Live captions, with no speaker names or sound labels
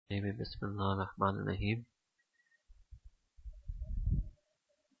بسم الله الرحمن الرحيم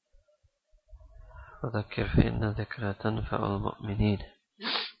وذكر فإن الذكرى تنفع المؤمنين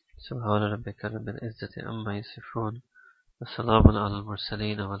سبحان ربك رب العزة عما يصفون وسلام على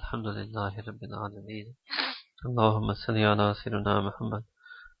المرسلين والحمد لله رب العالمين اللهم صل على سيدنا محمد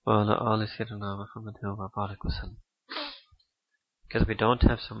وعلى آل سيدنا محمد وبارك وسلم. Because we don't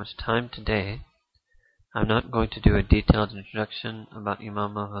have so much time today, I'm not going to do a detailed introduction about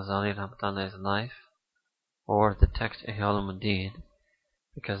Imam al-Ghazali Rahmatullah's life or the text Ihya al-Ulumuddin,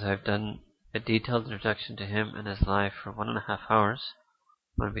 because I've done a detailed introduction to him and his life for 1.5 hours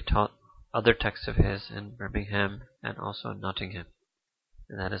when we taught other texts of his in Birmingham and also in Nottingham.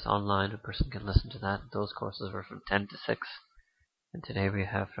 And that is online, a person can listen to that. Those courses were from 10 to 6, and today we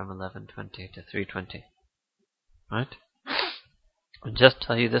have from 11:20 to 3:20. Right? I'll just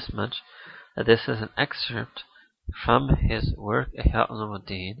tell you this much, that this is an excerpt from his work Ihya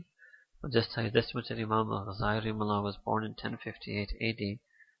al-Ulumuddin. I'll just tell you this much, that Imam al-Ghazali was born in 1058 AD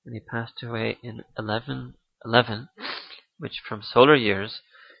and he passed away in 1111, which from solar years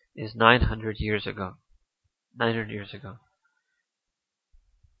is 900 years ago. 900 years ago.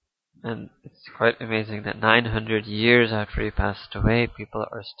 And it's quite amazing that 900 years after he passed away, people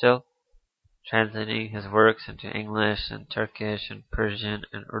are still translating his works into English and Turkish and Persian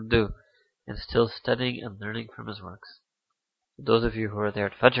and Urdu, and still studying and learning from his works. For those of you who are there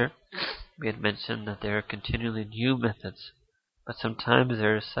at Fajr, we had mentioned that there are continually new methods, but sometimes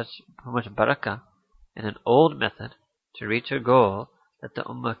there is so much barakah in an old method to reach a goal that the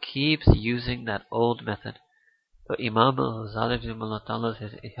ummah keeps using that old method. So Imam al-Ghazali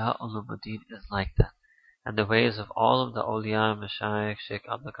his Ihya al-Ulumuddin is like that. And the ways of all of the awliya, Mashayikh, Sheikh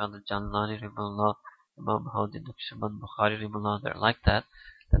Abdul Qadir Jalani, Imam Bahauddin Naqshband Bukhari, they're like that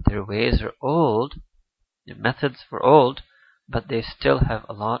their ways are old, their methods were old, but they still have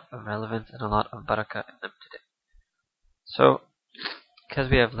a lot of relevance and a lot of barakah in them today. So, because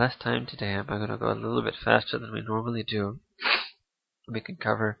we have less time today, I'm going to go a little bit faster than we normally do. We can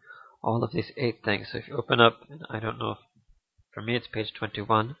cover all of these 8 things. So if you open up, and I don't know if, for me it's page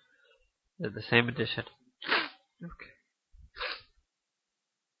 21, the same edition. Okay.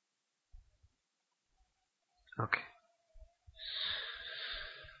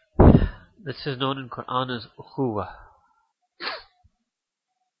 This is known in Quran as ukhuwa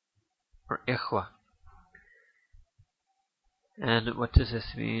or ikhwa. And what does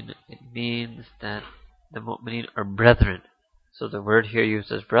this mean? It means that the mu'mineen are brethren. So the word here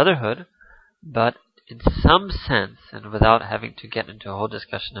used as brotherhood, but in some sense, and without having to get into a whole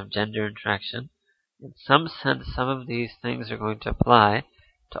discussion of gender interaction, in some sense, some of these things are going to apply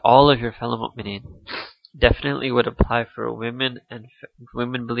to all of your fellow mu'mineen. Definitely would apply for women and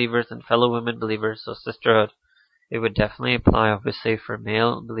women believers and fellow women believers, so sisterhood. It would definitely apply, obviously, for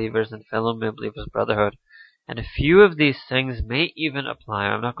male believers and fellow male believers, brotherhood. And a few of these things may even apply.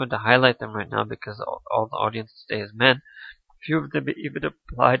 I'm not going to highlight them right now because all the audience today is men. A few of them may even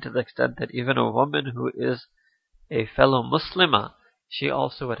apply to the extent that even a woman who is a fellow Muslimah, she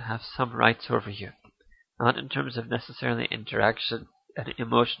also would have some rights over you. Not in terms of necessarily interaction and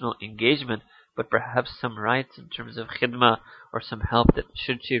emotional engagement, but perhaps some rights in terms of khidmah or some help that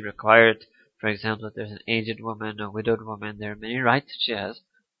should she require it. For example, if there's an aged woman, a widowed woman, there are many rights she has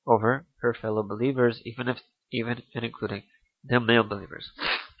over her fellow believers, even including the male believers.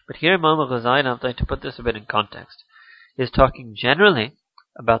 But here Imam al-Ghazali, I'm trying to put this a bit in context, is talking generally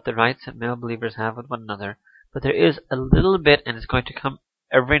about the rights that male believers have with one another, but there is a little bit, and it's going to come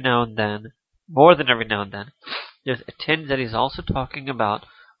every now and then, more than every now and then, there's a tinge that he's also talking about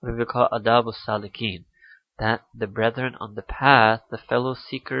what we call adab al-salikin, that the brethren on the path, the fellow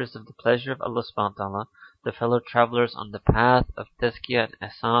seekers of the pleasure of Allah subhanahu wa ta'ala, the fellow travelers on the path of tazkiyah and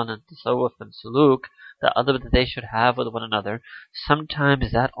ihsan and tasawwuf and suluk, the adab that they should have with one another,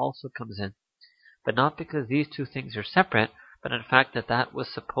 sometimes that also comes in. But not because these two things are separate, but in fact that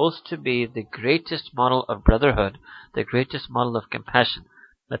was supposed to be the greatest model of brotherhood, the greatest model of compassion,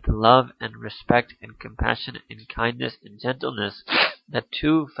 that the love and respect and compassion and kindness and gentleness that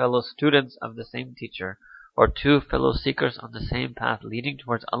two fellow students of the same teacher or two fellow seekers on the same path leading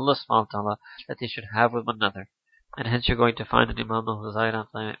towards Allah subhanahu wa ta'ala, that they should have with one another. And hence you're going to find that Imam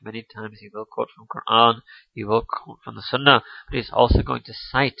al-Ghazali many times he will quote from Quran, he will quote from the Sunnah, but he's also going to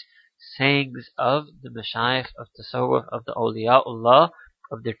cite sayings of the Mashayikh of Tasawwuf, of the Awliyaullah,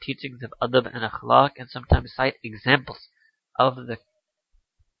 of their teachings of adab and akhlaq, and sometimes cite examples of the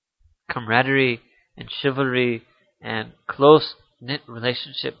camaraderie and chivalry and close-knit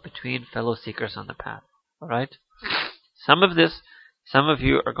relationship between fellow seekers on the path. Alright? Some of this, some of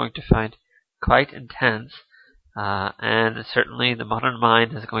you are going to find quite intense, And certainly the modern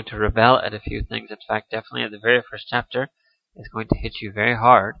mind is going to rebel at a few things. In fact, definitely at the very first chapter is going to hit you very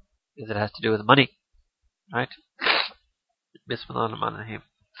hard because it has to do with money. Right? Bismillah ar-Rahman ar-Rahim.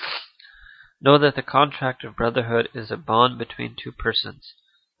 Know that the contract of brotherhood is a bond between two persons,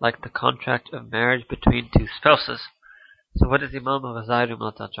 like the contract of marriage between two spouses. So what is Imam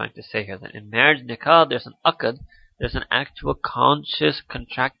al-Ghazali trying to say here? That in marriage nikah, there's an aqd, there's an actual conscious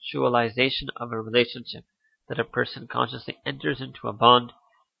contractualization of a relationship, that a person consciously enters into a bond.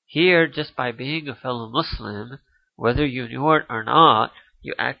 Here, just by being a fellow Muslim, whether you knew it or not,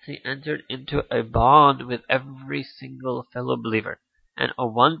 you actually entered into a bond with every single fellow believer, and a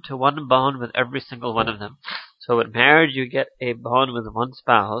one-to-one bond with every single one of them. So with marriage, you get a bond with one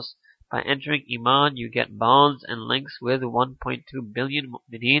spouse. By entering Iman, you get bonds and links with 1.2 billion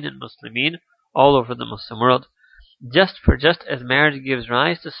mu'mineen and Muslimin all over the Muslim world. Just as marriage gives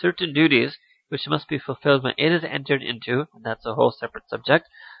rise to certain duties which must be fulfilled when it is entered into, and that's a whole separate subject,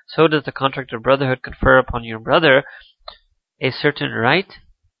 so does the contract of brotherhood confer upon your brother a certain right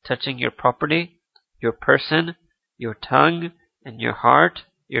touching your property, your person, your tongue, and your heart.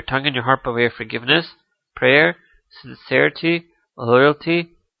 Your tongue and your heart by way of forgiveness, prayer, sincerity,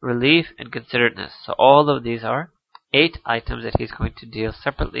 loyalty, relief, and considerateness. So all of these are 8 items that he's going to deal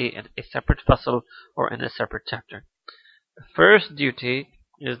separately in a separate fasl or in a separate chapter. The first duty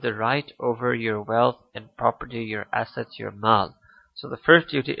is the right over your wealth and property, your assets, your mal. So the first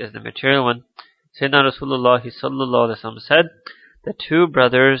duty is the material one. Sayyidina Rasulullah sallallahu alaihi wasallam said, the two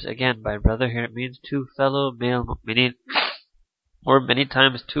brothers, again by brother here it means two fellow male mu'mineen, or many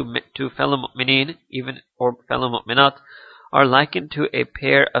times two fellow mu'mineen, even or fellow mu'minat, are likened to a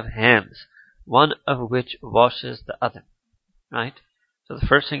pair of hands, one of which washes the other. Right? So the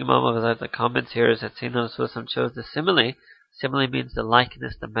first thing Imam al-Ghazali comments here is that Sayyidina Rasulullah chose the simile. Simile means the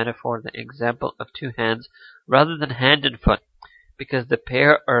likeness, the metaphor, the example of two hands, rather than hand and foot, because the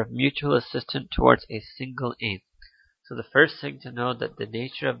pair are mutual assistant towards a single aim. So the first thing to know that the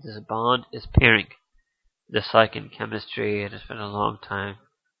nature of this bond is pairing. Just like in chemistry, it has been a long time.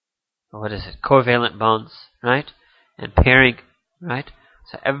 What is it? Covalent bonds, right? And pairing, right?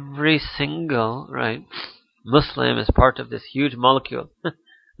 So every single, right, Muslim is part of this huge molecule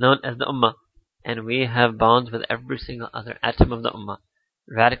known as the Ummah. And we have bonds with every single other atom of the Ummah.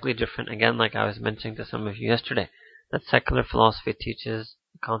 Radically different, again, like I was mentioning to some of you yesterday, that secular philosophy teaches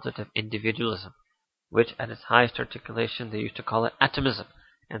the concept of individualism, which at its highest articulation they used to call it atomism.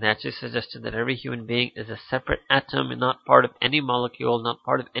 And they actually suggested that every human being is a separate atom and not part of any molecule, not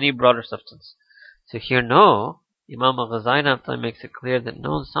part of any broader substance. So here, no, Imam al-Ghazali makes it clear that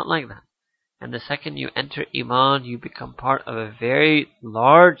no, it's not like that. And the second you enter Iman, you become part of a very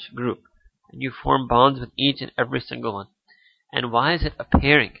large group, and you form bonds with each and every single one. And why is it a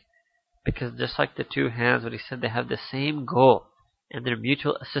pairing? Because just like the two hands, what he said, they have the same goal, and they're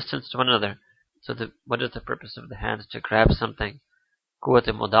mutual assistance to one another. So what is the purpose of the hands? To grab something. Quwwat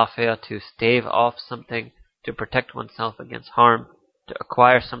al-Mudafi'ah, to stave off something, to protect oneself against harm, to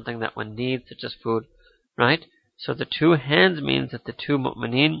acquire something that one needs, such as food, right? So the two hands means that the two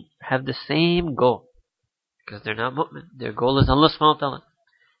mu'mineen have the same goal, because they're not mu'min. Their goal is Allah subhanahu wa ta'ala,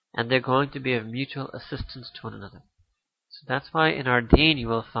 and they're going to be of mutual assistance to one another. So that's why in our deen you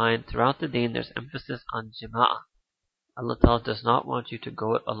will find throughout the deen there's emphasis on jama'ah. Allah ta'ala does not want you to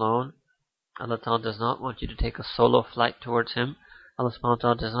go it alone. Allah ta'ala does not want you to take a solo flight towards Him. Allah subhanahu wa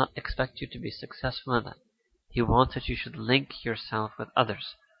ta'ala does not expect you to be successful in that. He wants that you should link yourself with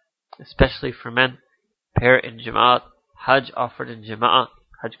others, especially for men. Pair in jama'at, Hajj offered in jama'ah.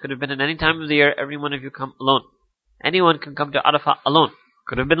 Hajj could have been at any time of the year, every one of you come alone. Anyone can come to Arafah alone.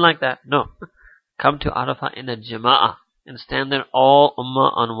 Could have been like that. No. Come to Arafah in a jama'ah and stand there, all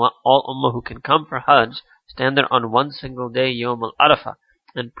ummah who can come for Hajj, stand there on one single day, Yawm al-Arafah,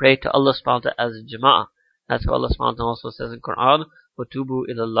 and pray to Allah subhanahu wa ta'ala as a jama'ah. That's what Allah subhanahu wa ta'ala also says in Quran, وَتُوبُوا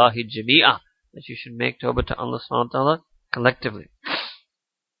إِلَى اللَّهِ جَمِيعًا, that you should make tawbah to Allah subhanahu wa ta'ala collectively.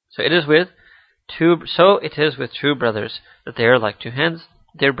 So it is with true brothers that they are like two hands.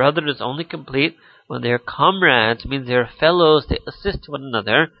 Their brotherhood is only complete when they are comrades, means they are fellows, they assist one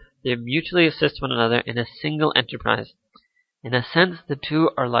another, they mutually assist one another in a single enterprise. In a sense, the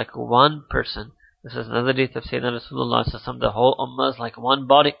two are like one person. This is another hadith of Sayyidina Rasulullah sallallahu. The whole ummah is like one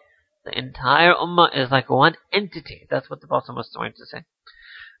body. The entire ummah is like one entity. That's what the Prophet was trying to say.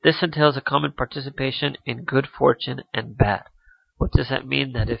 This entails a common participation in good fortune and bad. What does that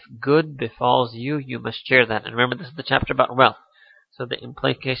mean? That if good befalls you, you must share that. And remember, this is the chapter about wealth. So the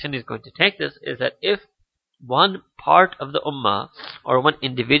implication he's going to take this is that if one part of the ummah or one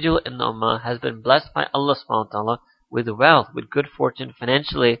individual in the ummah has been blessed by Allah subhanahu wa ta'ala with wealth, with good fortune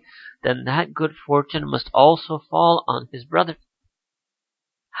financially, then that good fortune must also fall on his brother.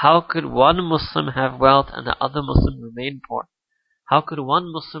 How could one Muslim have wealth and the other Muslim remain poor? How could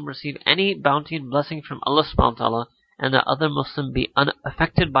one Muslim receive any bounty and blessing from Allah subhanahu wa ta'ala and the other Muslim be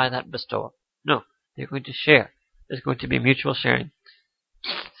unaffected by that bestowal? No, they're going to share. There's going to be mutual sharing.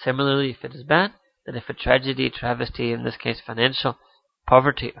 Similarly, if it is bad, then if a tragedy, travesty, in this case financial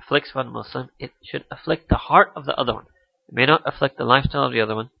poverty, afflicts one Muslim, it should afflict the heart of the other one. It may not afflict the lifestyle of the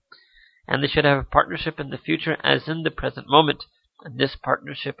other one. And they should have a partnership in the future as in the present moment. And this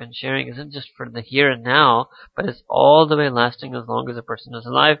partnership and sharing isn't just for the here and now, but it's all the way lasting as long as a person is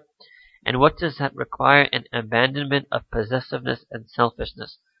alive. And what does that require? An abandonment of possessiveness and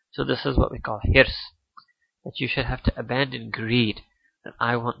selfishness. So this is what we call hirs. That you should have to abandon greed. That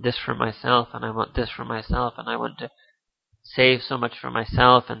I want this for myself, and I want this for myself, and I want to save so much for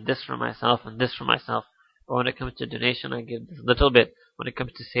myself, and this for myself, and this for myself. But when it comes to donation, I give this little bit. When it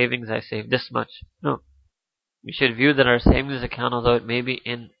comes to savings, I save this much. No. We should view that our savings account, although it may be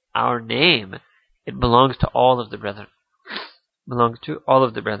in our name, it belongs to all of the brethren. Belongs to all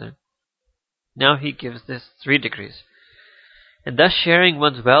of the brethren. Now he gives this 3 degrees. And thus sharing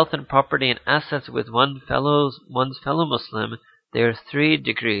one's wealth and property and assets with one's fellow Muslim, there are 3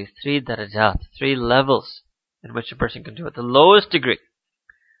 degrees, 3 darajat, 3 levels in which a person can do it. The lowest degree.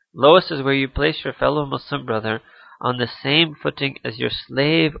 Lowest is where you place your fellow Muslim brother on the same footing as your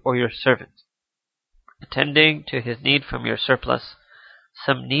slave or your servant, attending to his need from your surplus.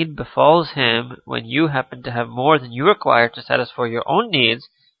 Some need befalls him when you happen to have more than you require to satisfy your own needs,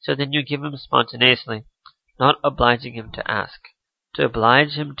 so then you give him spontaneously, not obliging him to ask. To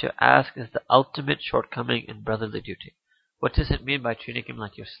oblige him to ask is the ultimate shortcoming in brotherly duty. What does it mean by treating him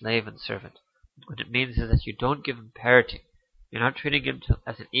like your slave and servant? What it means is that you don't give him parity. You're not treating him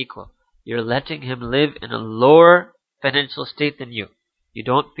as an equal. You're letting him live in a lower financial state than you. You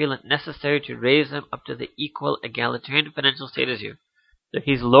don't feel it necessary to raise him up to the equal egalitarian financial state as you. So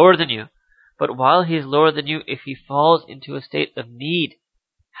he's lower than you. But while he's lower than you, if he falls into a state of need,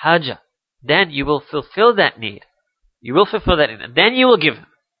 haja, then you will fulfill that need. You will fulfill that need, and then you will give him.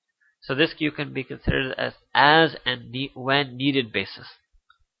 So this you can be considered as and when needed basis.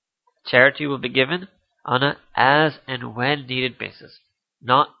 Charity will be given on a as and when needed basis.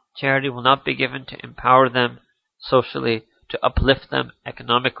 Charity will not be given to empower them socially, to uplift them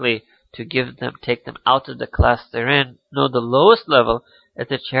economically, to take them out of the class they're in. No, the lowest level is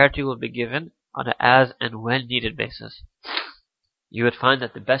that charity will be given on an as and when needed basis. You would find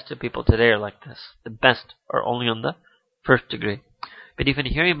that the best of people today are like this. The best are only on the 1st degree. But even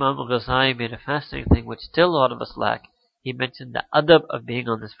here Imam al-Ghazali made a fascinating thing which still a lot of us lack. He mentioned the adab of being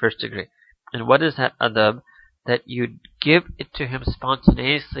on this 1st degree. And what is that adab? That you give it to him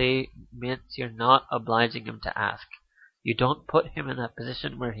spontaneously means you're not obliging him to ask. You don't put him in that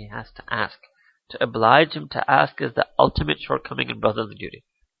position where he has to ask. To oblige him to ask is the ultimate shortcoming in brotherly duty.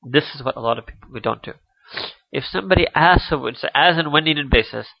 This is what a lot of people we don't do. If somebody asks, so it's as and when needed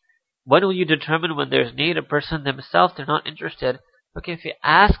basis, when will you determine when there's need? A person themselves, they're not interested. Okay, if he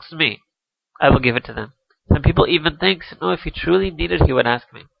asks me, I will give it to them. Some people even think, no, if he truly needed, he would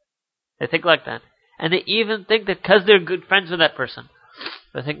ask me. They think like that. And they even think that because they're good friends with that person.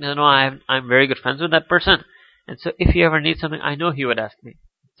 They think, no, I'm very good friends with that person. And so if he ever needs something, I know he would ask me.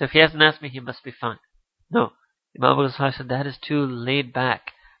 So if he hasn't asked me, he must be fine. No. Imam al-Ghazali said that is too laid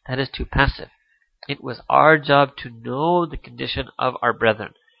back. That is too passive. It was our job to know the condition of our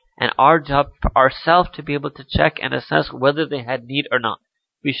brethren. And our job for ourselves to be able to check and assess whether they had need or not.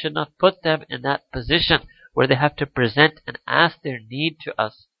 We should not put them in that position where they have to present and ask their need to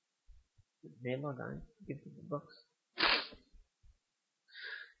us.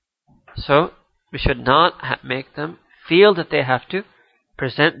 So, we should not make them feel that they have to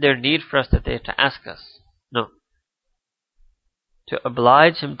present their need for us, that they have to ask us. No. To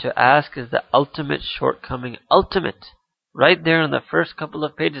oblige him to ask is the ultimate shortcoming. Ultimate. Right there in the first couple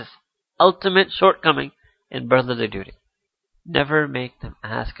of pages. Ultimate shortcoming in brotherly duty. Never make them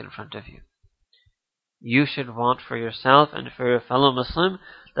ask in front of you. You should want for yourself and for your fellow Muslim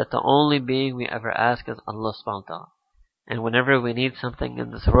that the only being we ever ask is Allah subhanahu wa ta'ala. And whenever we need something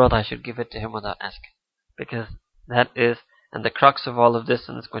in this world, I should give it to him without asking. Because that is, and the crux of all of this,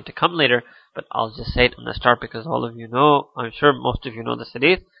 and it's going to come later, but I'll just say it in the start because all of you know, I'm sure most of you know this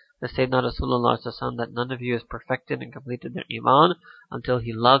hadith, the Sayyidina Rasulullah that none of you has perfected and completed their iman until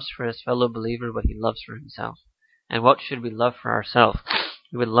he loves for his fellow believer what he loves for himself. And what should we love for ourselves?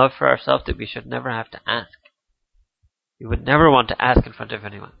 We would love for ourselves that we should never have to ask. You would never want to ask in front of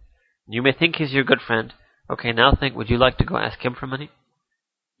anyone. You may think he's your good friend. Okay, now think, would you like to go ask him for money?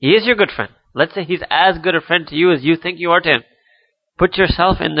 He is your good friend. Let's say he's as good a friend to you as you think you are to him. Put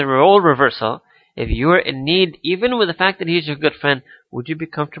yourself in the role reversal. If you are in need, even with the fact that he's your good friend, would you be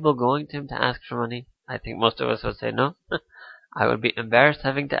comfortable going to him to ask for money? I think most of us would say no. I would be embarrassed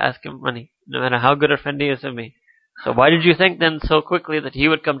having to ask him money, no matter how good a friend he is to me. So why did you think then so quickly that he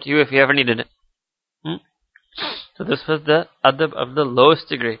would come to you if he ever needed it? So this was the adab of the lowest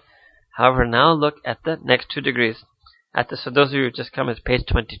degree. However, now look at the next 2 degrees. So those of you who just come is page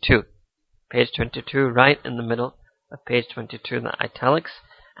 22. Page 22, right in the middle of page 22 in the italics.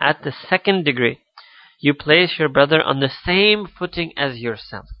 At the 2nd degree, you place your brother on the same footing as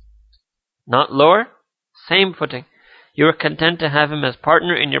yourself. Not lower, same footing. You are content to have him as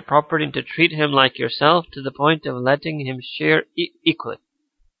partner in your property and to treat him like yourself to the point of letting him share equally.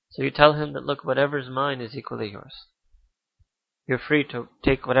 So you tell him that, look, whatever is mine is equally yours. You're free to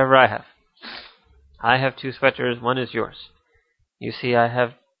take whatever I have. I have 2 sweaters, one is yours. You see, I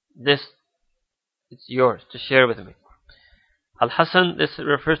have this, it's yours to share with me. Al-Hasan, this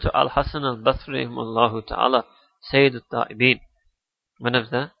refers to Al-Hasan al-Basri, rahimahullah ta'ala, Sayyid al-Ta'ibin. One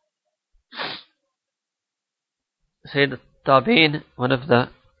of the Sayyid al-Ta'ibin, one of the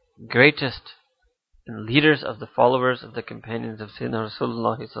greatest leaders of the followers of the companions of Sayyidina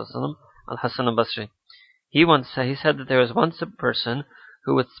Rasulullah sallallahu alaihi wasallam, Al-Hasan al-Basri. He said that there was once a person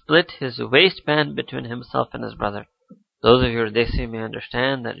who would split his waistband between himself and his brother. Those of you who are Desi may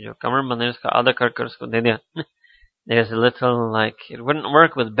understand that jo kamar bandne uska aadha kar usko de diya. There's a little, like, it wouldn't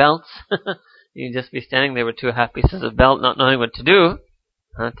work with belts. You'd just be standing there with 2 half pieces of belt, not knowing what to do.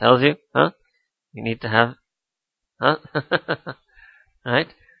 Tells you, you need to have, right?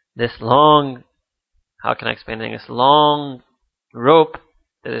 This long, how can I explain it? This long rope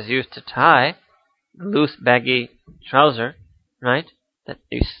that is used to tie the loose, baggy trouser, right? That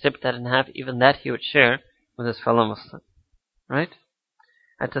you snip that in half, even that he would share with his fellow Muslim, right?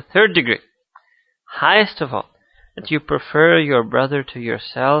 At the 3rd degree, highest of all, that you prefer your brother to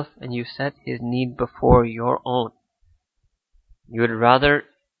yourself and you set his need before your own. You would rather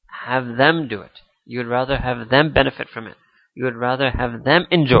have them do it. You would rather have them benefit from it. You would rather have them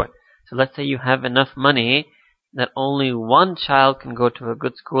enjoy. So let's say you have enough money that only one child can go to a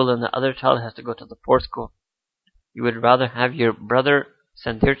good school and the other child has to go to the poor school. You would rather have your brother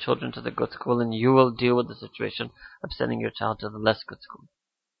send their children to the good school and you will deal with the situation of sending your child to the less good school.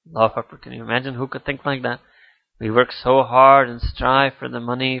 Allahu Akbar. Can you imagine who could think like that? We work so hard and strive for the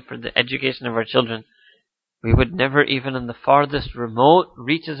money, for the education of our children. We would never, even in the farthest remote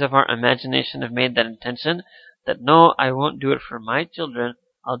reaches of our imagination, have made that intention that no, I won't do it for my children.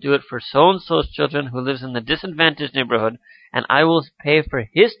 I'll do it for so-and-so's children who lives in the disadvantaged neighborhood, and I will pay for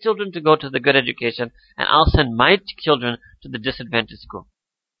his children to go to the good education, and I'll send my children to the disadvantaged school.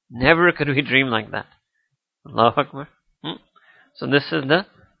 Never could we dream like that. Allahu Akbar. So this is the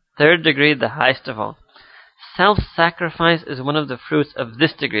 3rd degree, the highest of all. Self-sacrifice is one of the fruits of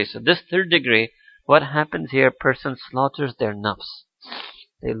this degree. So this 3rd degree, what happens here, a person slaughters their nafs.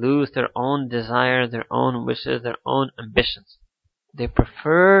 They lose their own desire, their own wishes, their own ambitions. They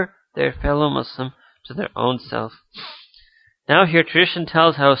prefer their fellow Muslim to their own self. Now here tradition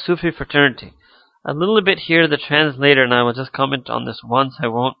tells how a Sufi fraternity. A little bit here the translator, and I will just comment on this once.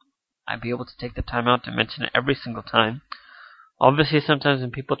 I'll be able to take the time out to mention it every single time. Obviously sometimes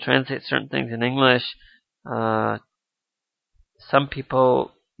when people translate certain things in English, some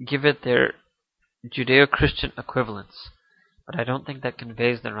people give it their Judeo-Christian equivalence. But I don't think that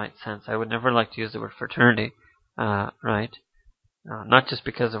conveys the right sense. I would never like to use the word fraternity, right? Not just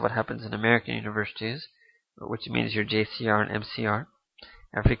because of what happens in American universities, which means your JCR and MCR.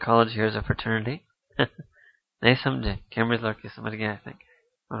 Every college here is a fraternity. Nahi samjhe. Cambridge Larky samajh gaya, I think.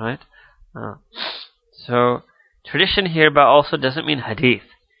 Alright? So, tradition here but also doesn't mean hadith.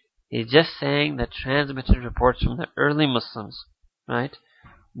 He's just saying that transmitted reports from the early Muslims, right,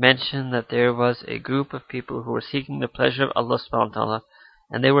 mention that there was a group of people who were seeking the pleasure of Allah subhanahu wa ta'ala,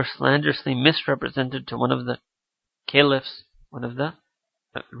 and they were slanderously misrepresented to one of the caliphs, one of the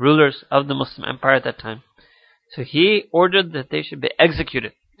rulers of the Muslim empire at that time. So he ordered that they should be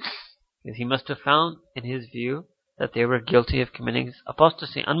executed, because he must have found, in his view, that they were guilty of committing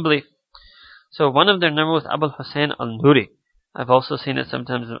apostasy, unbelief. So one of their number was Abul Hussein al-Nuri. I've also seen it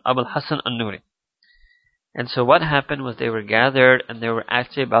sometimes as Abul Hassan al-Nuri. And so what happened was they were gathered and they were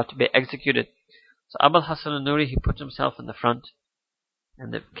actually about to be executed. So Abul Hassan al-Nuri, he put himself in the front,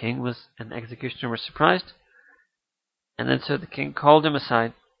 and the king and the executioner were surprised. And then so the king called him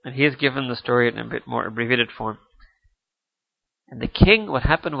aside, and he has given the story in a bit more abbreviated form. And the king, what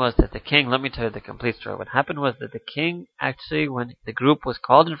happened was that the king, let me tell you the complete story. What happened was that the king actually, when the group was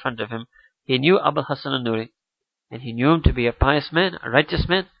called in front of him, he knew Abul Hassan al-Nuri, and he knew him to be a pious man, a righteous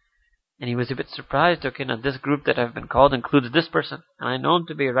man. And he was a bit surprised. Okay, now this group that I've been called includes this person, and I know him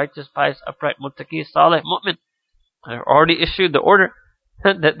to be a righteous, pious, upright, muttaqi, salih, mu'min. I've already issued the order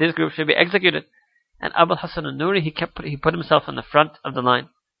that this group should be executed. And Abul Hasan al-Nuri, he put himself in the front of the line.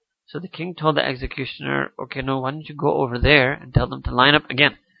 So the king told the executioner, okay, no, why don't you go over there and tell them to line up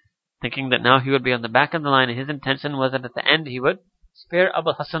again, thinking that now he would be on the back of the line, and his intention was that at the end he would spare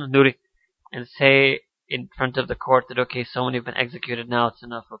Abul Hasan al-Nuri and say in front of the court that, okay, so many have been executed, now it's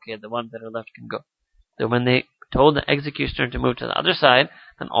enough, okay, the ones that are left can go. So when they told the executioner to move to the other side,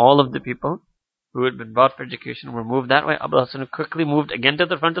 then all of the people who had been brought for execution were moved that way. Abul Hasan quickly moved again to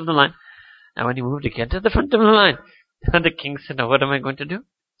the front of the line. And when he moved again to the front of the line, the king said, now what am I going to do?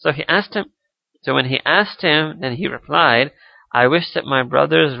 So he asked him. So when he asked him, then he replied, I wish that my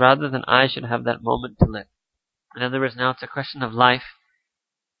brothers, rather than I, should have that moment to live. In other words, now it's a question of life.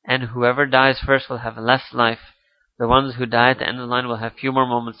 And whoever dies first will have less life. The ones who die at the end of the line will have few more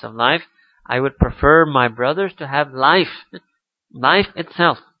moments of life. I would prefer my brothers to have life. Life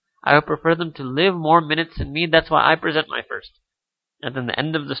itself. I would prefer them to live more minutes than me. That's why I present my first. And then the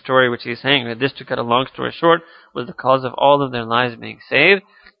end of the story, which he's saying, that this, to cut a long story short, was the cause of all of their lives being saved.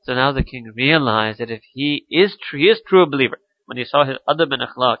 So now the king realized that if he is true a believer, when he saw his adab and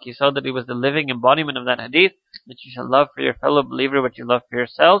akhlaq, he saw that he was the living embodiment of that hadith, that you shall love for your fellow believer what you love for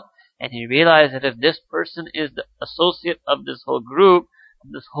yourself. And he realized that if this person is the associate of this whole group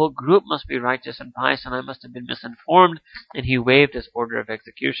must be righteous and pious, and I must have been misinformed. And he waived his order of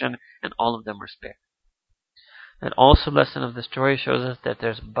execution, and all of them were spared. That also lesson of the story shows us that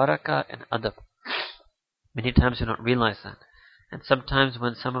there's barakah in adab. Many times we don't realize that. And sometimes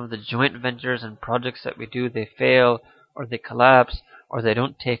when some of the joint ventures and projects that we do, they fail, or they collapse, or they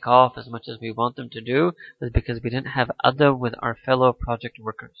don't take off as much as we want them to do, is because we didn't have adab with our fellow project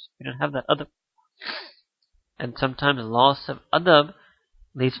workers. We didn't have that adab. And sometimes loss of adab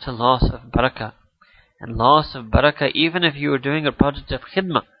leads to loss of barakah. And loss of barakah, even if you are doing a project of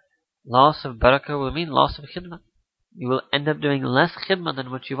khidmah, loss of barakah will mean loss of khidmah. You will end up doing less khidmah than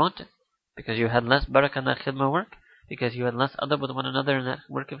what you wanted, because you had less barakah in that khidmah work, because you had less adab with one another in that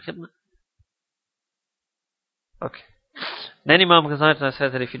work of khidmah. Okay. Then Imam Ghazali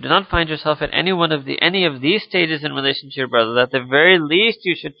says that if you do not find yourself at any of these stages in relation to your brother, that at the very least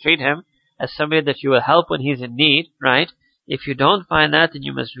you should treat him as somebody that you will help when he's in need, right? If you don't find that, then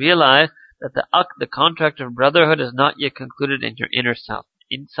you must realize that the contract of brotherhood is not yet concluded in your inner self.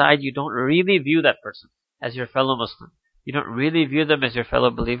 Inside, you don't really view that person as your fellow Muslim. You don't really view them as your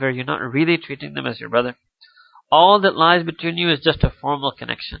fellow believer. You're not really treating them as your brother. All that lies between you is just a formal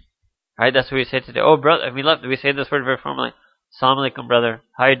connection. Right? That's what we say today. Oh, brother, we say this word very formally. Assalamu alaikum, brother.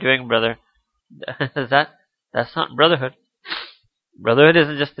 How are you doing, brother? That's not brotherhood. Brotherhood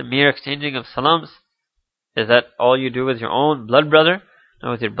isn't just a mere exchanging of salams. Is that all you do with your own blood brother?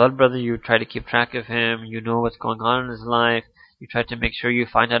 No, with your blood brother, you try to keep track of him. You know what's going on in his life. You try to make sure you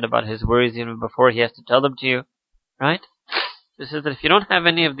find out about his worries even before he has to tell them to you. Right? This is that if you don't have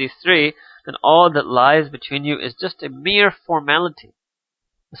any of these three, then all that lies between you is just a mere formality.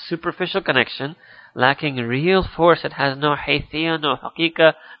 A superficial connection, lacking real force. It has no haythiyah, no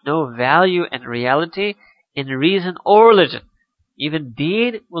haqiqah, no value and reality in reason or religion. Even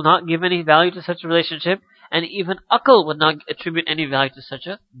deed will not give any value to such a relationship, and even aql would not attribute any value to such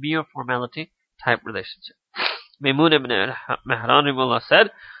a mere formality type relationship. Maymun ibn Mihran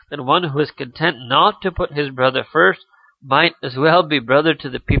said that one who is content not to put his brother first might as well be brother to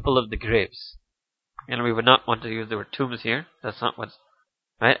the people of the graves. And we would not want to use the word tombs here. That's not what's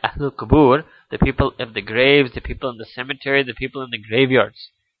right. Ahlul Qubur, the people of the graves, the people in the cemetery, the people in the graveyards,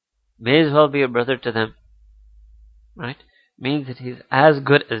 may as well be a brother to them. Right? Means that he's as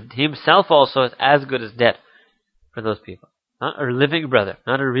good as himself, also is as good as dead for those people. Not a living brother,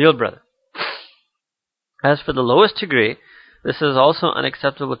 not a real brother. As for the lowest degree, this is also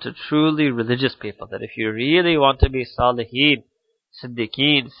unacceptable to truly religious people. That if you really want to be salihin,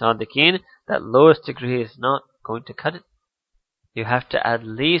 siddiqeen, that lowest degree is not going to cut it. You have to at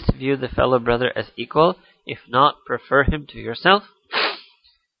least view the fellow brother as equal, if not prefer him to yourself.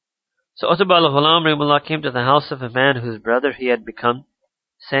 So Utbah al-Ghulam Rahimullah came to the house of a man whose brother he had become,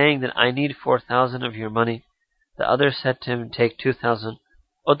 saying that I need 4,000 of your money. The other said to him, take 2,000.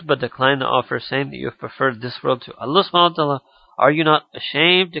 Utbah declined the offer, saying that you have preferred this world to Allah subhanahu wa ta'ala. Are you not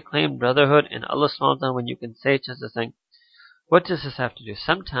ashamed to claim brotherhood in Allah subhanahu wa ta'ala when you can say just a thing? What does this have to do?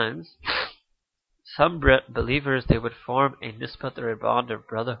 Sometimes, some believers, they would form a nisbat or a bond of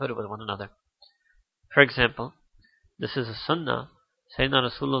brotherhood with one another. For example, this is a sunnah.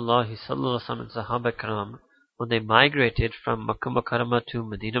 Sayyidina Rasulullah sallallahu alaihi wasallam and Sahaba Karam, when they migrated from Makkah Mukarramah to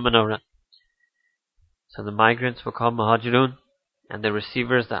Medina Munawwarah. So the migrants were called Muhajirun, and the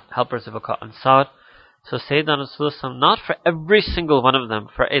receivers, the helpers of Ansar. So Sayyidina Rasulullah, not for every single one of them,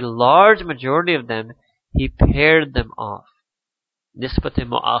 for a large majority of them, he paired them off. Nisbat-e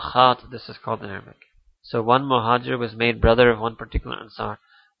mu'akhat, this is called in Arabic. So one Muhajir was made brother of one particular Ansar.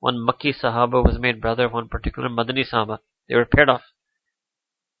 One Makki Sahaba was made brother of one particular Madani Sahaba. They were paired off.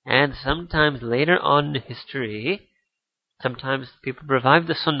 And sometimes later on in history, sometimes people revive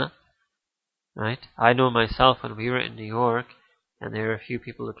the Sunnah. Right? I know myself when we were in New York, and there were a few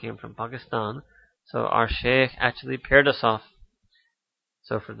people who came from Pakistan, so our Sheikh actually paired us off.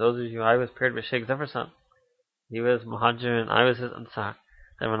 So for those of you, I was paired with Sheikh Zafar Sahib. He was Muhajir and I was his Ansar.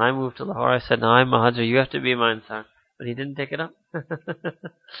 Then when I moved to Lahore, I said, "No, I'm Muhajir, you have to be my Ansar." But he didn't take it up.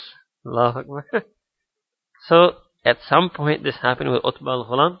 Allahu Akbar. So at some point this happened with Utbah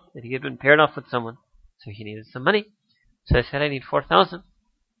al-Ghulam, that he had been paired off with someone. So he needed some money. So I said, "I need 4,000.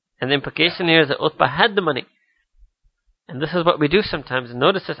 And the implication here is that Utbah had the money. And this is what we do sometimes. And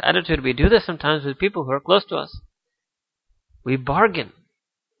notice this attitude. We do this sometimes with people who are close to us. We bargain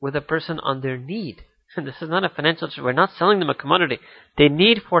with a person on their need. And this is not a financial... We're not selling them a commodity. They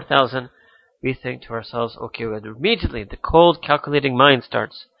need 4,000. We think to ourselves, okay, well, immediately the cold calculating mind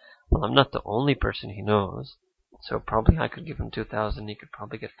starts. Well, I'm not the only person he knows. So probably I could give him 2,000. He could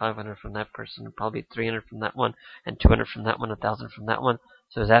probably get 500 from that person. Probably 300 from that one. And 200 from that one. 1,000 from that one.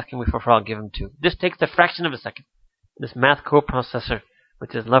 So he's asking me for 4, I'll give him 2. This takes a fraction of a second. This math coprocessor,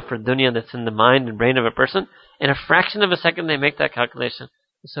 which is love for dunya that's in the mind and brain of a person, in a fraction of a second they make that calculation.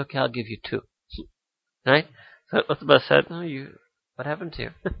 It's okay, I'll give you 2. Right? So Utbah said, "No, what happened to you?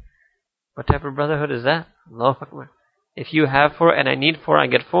 What type of brotherhood is that? Allahu Akbar. If you have 4 and I need 4, I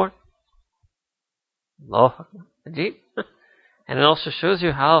get 4. Allahu Akbar. Ajib. And it also shows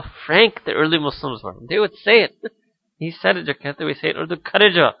you how frank the early Muslims were. They would say it. He said it, we say it, Urdu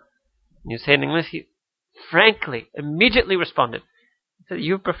Khareja. You say it in English, he frankly, immediately responded. He said,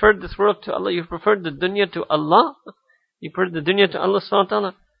 "You preferred this world to Allah, you preferred the dunya to Allah. You preferred the dunya to Allah subhanahu wa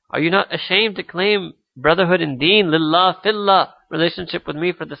ta'ala. Are you not ashamed to claim brotherhood in deen, lillah, fillah, relationship with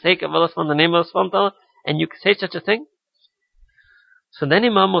me for the sake of Allah subhanahu wa ta'ala, the name of Allah subhanahu wa ta'ala, and you say such a thing?" So then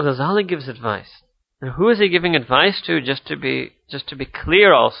Imam al-Ghazali gives advice. Now who is he giving advice to, just to be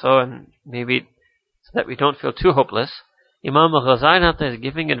clear also, and maybe so that we don't feel too hopeless? Imam al-Ghazali is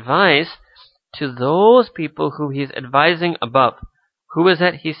giving advice to those people who he's advising above. Who is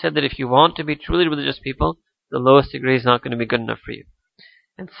that? He said that if you want to be truly religious people, the lowest degree is not going to be good enough for you.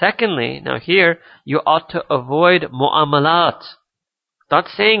 And secondly, now here, you ought to avoid mu'amalat. Not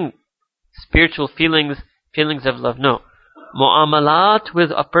saying spiritual feelings of love, no. Mu'amalat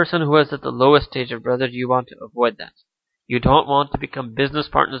with a person who is at the lowest stage of brotherhood, you want to avoid that. You don't want to become business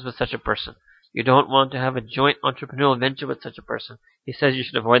partners with such a person. You don't want to have a joint entrepreneurial venture with such a person. He says you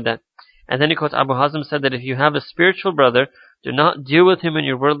should avoid that. And then he quotes Abu Hazm said that if you have a spiritual brother, do not deal with him in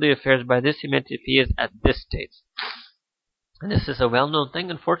your worldly affairs. By this he meant if he is at this stage. And this is a well-known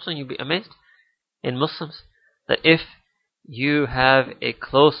thing. Unfortunately, you'll be amazed in Muslims that if you have a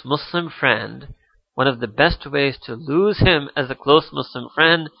close Muslim friend, one of the best ways to lose him as a close Muslim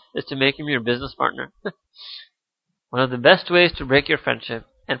friend is to make him your business partner. One of the best ways to break your friendship,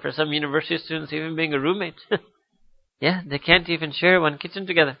 and for some university students, even being a roommate. Yeah, they can't even share one kitchen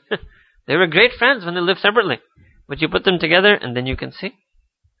together. They were great friends when they lived separately. But you put them together, and then you can see.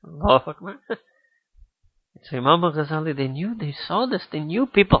 Allahu Akbar. So Imam al-Ghazali, they saw this, they knew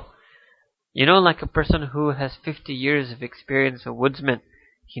people. You know, like a person who has 50 years of experience, a woodsman.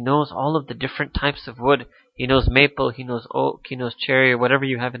 He knows all of the different types of wood. He knows maple, he knows oak, he knows cherry, or whatever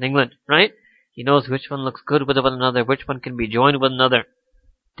you have in England, right? He knows which one looks good with one another, which one can be joined with another.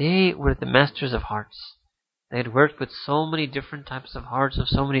 They were the masters of hearts. They had worked with so many different types of hearts, of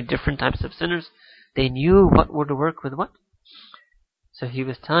so many different types of sinners. They knew what would work with what. So he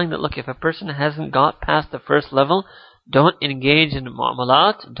was telling that, look, if a person hasn't got past the first level, don't engage in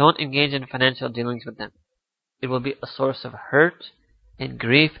mu'amalat, don't engage in financial dealings with them. It will be a source of hurt and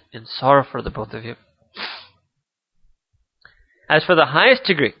grief and sorrow for the both of you. As for the highest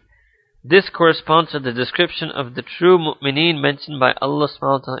degree, this corresponds to the description of the true mu'mineen mentioned by Allah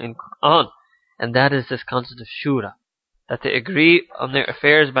subhanahu wa ta'ala in Quran. And that is this concept of shura. That they agree on their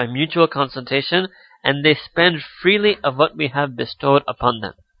affairs by mutual consultation, and they spend freely of what we have bestowed upon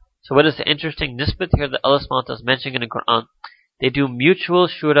them. So what is the interesting nisbat here that Allah subhanahu wa ta'ala is mentioning in the Quran? They do mutual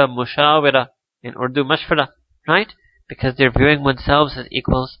shura, mushawara, in Urdu mashwara, right? Because they're viewing themselves as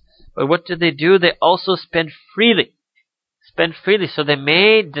equals. But what do? They also spend freely. So they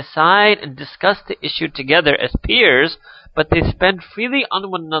may decide and discuss the issue together as peers, but they spend freely on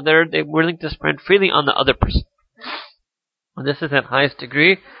one another. They're willing to spend freely on the other person. And this is at highest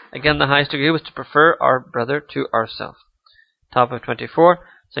degree. Again, the highest degree was to prefer our brother to ourselves. top of 24.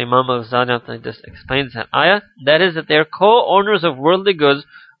 So Imam al-Ghazali just explains that ayah. That is that they are co-owners of worldly goods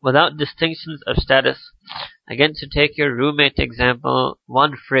without distinctions of status. Again, to take your roommate example,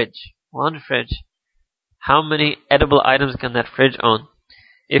 one fridge. How many edible items can that fridge own?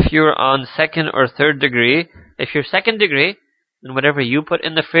 If you're on second or third degree, if you're second degree, then whatever you put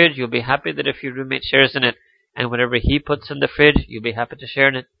in the fridge, you'll be happy that if your roommate shares in it. And whatever he puts in the fridge, you'll be happy to share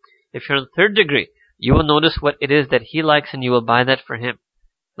in it. If you're on third degree, you will notice what it is that he likes and you will buy that for him.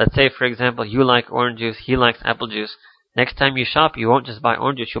 Let's say, for example, you like orange juice, he likes apple juice. Next time you shop, you won't just buy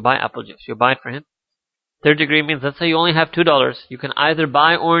orange juice, you'll buy apple juice. You'll buy it for him. Third degree means, let's say you only have $2. You can either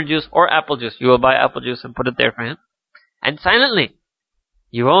buy orange juice or apple juice. You will buy apple juice and put it there for him. And silently.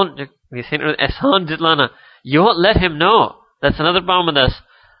 You won't let him know. That's another problem with us.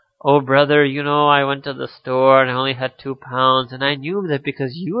 Oh brother, I went to the store and I only had £2 and I knew that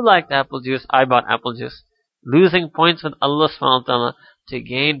because you liked apple juice, I bought apple juice. Losing points with Allah subhanahu wa ta'ala to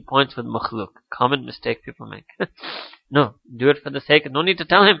gain points with makhluk. Common mistake people make. No, do it for the sake of, no need to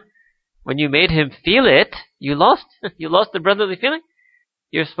tell him. When you made him feel it, you lost. You lost the brotherly feeling.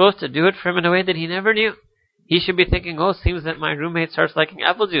 You're supposed to do it for him in a way that he never knew. He should be thinking, oh, seems that my roommate starts liking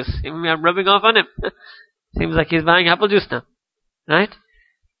apple juice. Maybe I'm rubbing off on him. Seems like he's buying apple juice now. Right?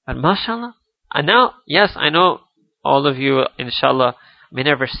 But mashallah. And now, yes, I know all of you, inshallah, may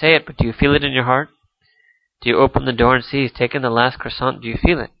never say it, but do you feel it in your heart? Do you open the door and see he's taken the last croissant? Do you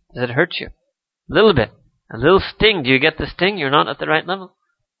feel it? Does it hurt you? A little bit. A little sting. Do you get the sting? You're not at the right level.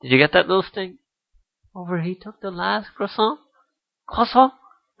 Did you get that little sting? He took the last croissant? Croissant?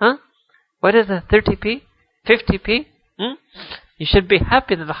 Huh? What is that? 30p? 50p? You should be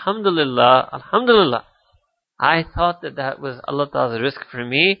happy that Alhamdulillah. I thought that was Allah Ta'ala's risk for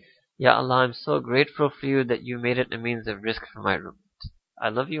me. Ya Allah, I'm so grateful for you that you made it a means of risk for my roommate. I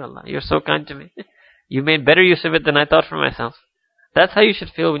love you, Allah. You're so kind to me. You made better use of it than I thought for myself. That's how you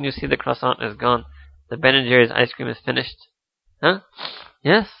should feel when you see the croissant is gone. The Ben & Jerry's ice cream is finished. Huh?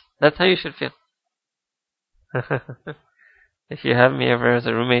 Yes, that's how you should feel. If you have me ever as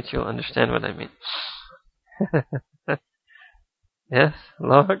a roommate, you'll understand what I mean. Yes,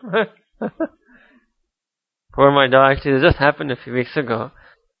 Allahu Akbar. Poor my dog. Actually, this just happened a few weeks ago.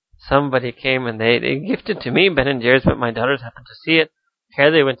 Somebody came and they gifted to me Ben & Jerry's, but my daughters happened to see it. Here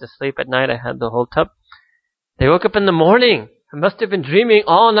they went to sleep at night. I had the whole tub. They woke up in the morning. I must have been dreaming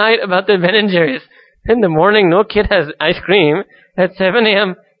all night about the Ben & Jerry's. In the morning, no kid has ice cream. At 7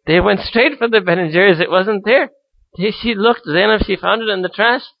 a.m., they went straight for the Ben & Jerry's. It wasn't there. She looked, Zainab, she found it in the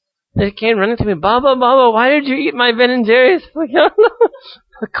trash. They came running to me, Baba, why did you eat my Ben & Jerry's? Like, Ya Allah.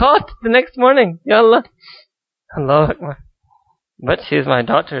 Caught the next morning. Ya Allah. Allahu Akbar. But she's my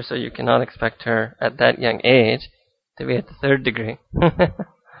daughter, so you cannot expect her at that young age to be at the third degree.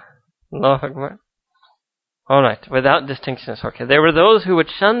 Allahu Akbar. Alright, without distinctions. Okay, there were those who would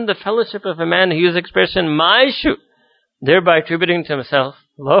shun the fellowship of a man who used the expression, my shoe, thereby attributing to himself.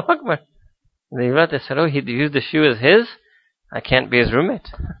 Allahu Akbar. They said, oh, he used the shoe as his? I can't be his roommate.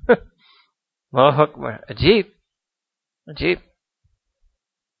 Allahu Akbar. Ajib.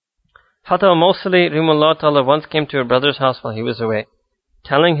 Fatah al-Mawsili, Rimullah Ta'ala, once came to a brother's house while he was away.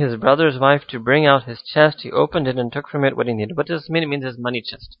 Telling his brother's wife to bring out his chest, he opened it and took from it what he needed. What does this mean? It means his money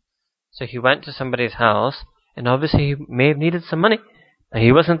chest. So he went to somebody's house, and obviously he may have needed some money. But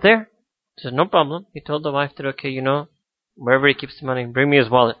he wasn't there. He said, no problem. He told the wife that, okay, wherever he keeps the money, bring me his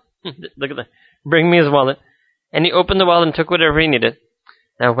wallet. Look at that. Bring me his wallet. And he opened the wallet and took whatever he needed.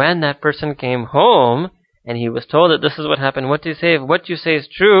 Now when that person came home, and he was told that this is what happened, what do you say? If what you say is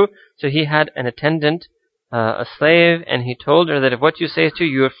true, so he had an attendant, a slave, and he told her that if what you say is true,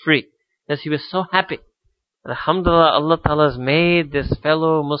 you are free. Because he was so happy. Alhamdulillah, Allah Ta'ala has made this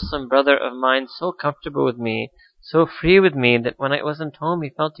fellow Muslim brother of mine so comfortable with me, so free with me, that when I wasn't home, he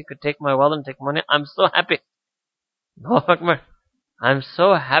felt he could take my wallet and take money. I'm so happy. Allahu Akbar. I'm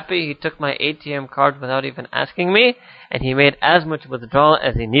so happy he took my ATM card without even asking me, and he made as much withdrawal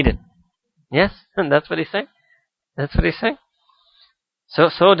as he needed. Yes, and that's what he's saying. That's what he's saying. So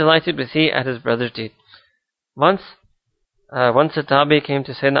delighted was he at his brother's deed. Once a Tabi came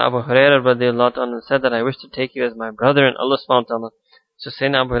to Sayyidina Abu Hurairah radiallahu anhu and said that I wish to take you as my brother in Allah subhanahu wa ta'ala. So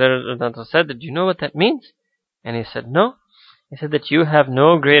Sayyidina Abu Hurairah radiallahu anhu said, do you know what that means? And he said, no. He said that you have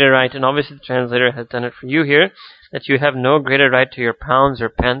no greater right, and obviously the translator has done it for you here, that you have no greater right to your pounds or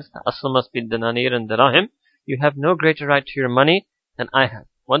pence. The asl must be dinanir and dirahim. You have no greater right to your money than I have.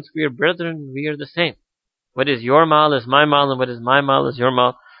 Once we are brethren, we are the same. What is your mal is my mal, and what is my mal is your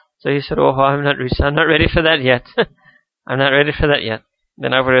mal. So he said, oh, I'm not ready for that yet. I'm not ready for that yet.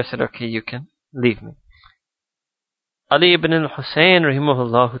 Then Abu Hurairah said, okay, you can leave me. Ali ibn al-Husayn,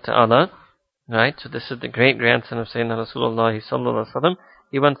 rahimahullah ta'ala, Right? So this is the great grandson of Sayyidina Rasulullah sallallahu alaihi wasallam.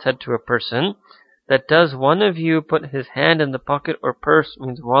 He once said to a person, that does one of you put his hand in the pocket or purse,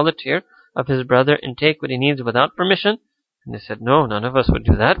 means wallet here, of his brother and take what he needs without permission? And they said, no, none of us would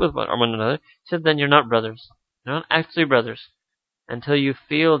do that with one another. He said, then you're not brothers. You're not actually brothers. Until you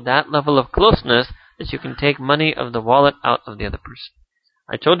feel that level of closeness that you can take money of the wallet out of the other person.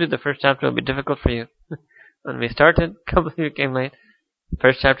 I told you the first chapter will be difficult for you. When we started, a couple of you came late. The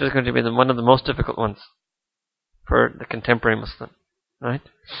first chapter is going to be one of the most difficult ones for the contemporary Muslim. Right?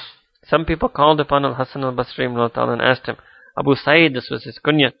 Some people called upon Al-Hasan al-Basri and asked him, Abu Sa'id, this was his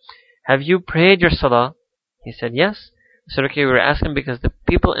kunya, have you prayed your salah? He said, yes. He said, okay, we were asking because the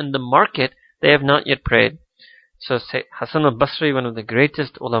people in the market, they have not yet prayed. So Hasan al-Basri, one of the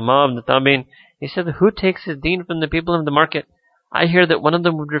greatest ulama of the Tabi'in, he said, who takes his deen from the people in the market? I hear that one of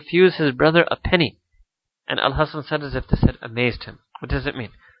them would refuse his brother a penny. And Al-Hasan said as if this had amazed him. What does it mean?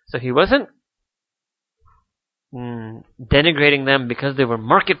 So he wasn't denigrating them because they were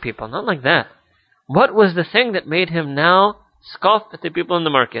market people. Not like that. What was the thing that made him now scoff at the people in the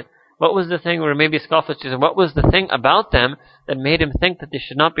market? What was the thing, or maybe scoff at Jesus? What was the thing about them that made him think that they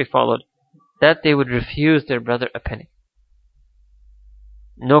should not be followed? That they would refuse their brother a penny.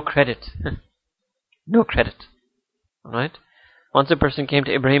 No credit. No credit. Alright? Once a person came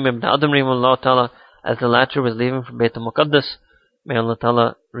to Ibrahim ibn Adham rahimahullah ta'ala as the latter was leaving from Bayt al-Muqaddas. May Allah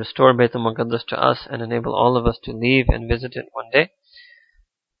ta'ala restore Bayt al-Muqaddas to us and enable all of us to leave and visit it one day.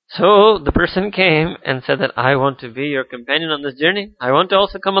 So the person came and said that I want to be your companion on this journey. I want to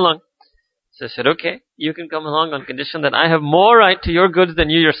also come along. So I said, okay, you can come along on condition that I have more right to your goods than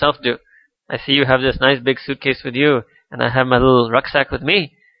you yourself do. I see you have this nice big suitcase with you, and I have my little rucksack with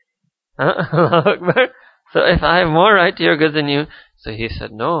me. So if I have more right to your goods than you, so he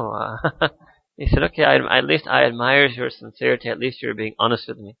said, no. He said, okay, at least I admire your sincerity. At least you're being honest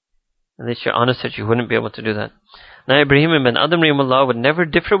with me. At least you're honest that you wouldn't be able to do that. Now Ibrahim ibn Adham rahimahullah would never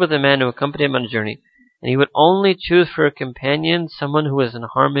differ with a man who accompanied him on a journey, and he would only choose for a companion someone who was in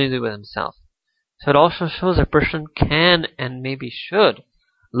harmony with himself. So it also shows a person can and maybe should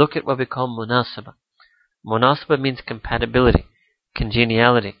look at what we call munasaba. Munasaba means compatibility,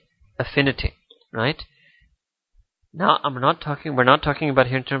 congeniality, affinity, right? Now we're not talking about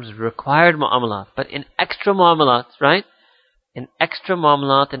here in terms of required mu'amalat, but in extra mu'amalat, right? In extra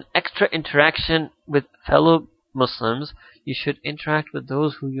mu'amalat, in extra interaction with fellow Muslims, you should interact with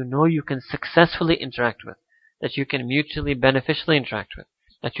those who you know you can successfully interact with, that you can mutually beneficially interact with,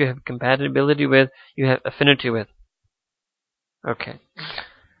 that you have compatibility with, you have affinity with. Okay.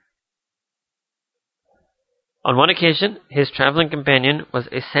 On one occasion, his traveling companion was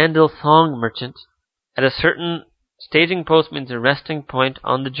a sandal thong merchant. At a certain staging post, means a resting point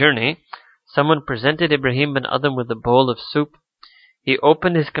on the journey, someone presented Ibrahim bin Adham with a bowl of soup. He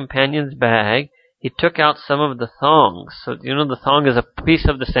opened his companion's bag. He took out some of the thongs. So, the thong is a piece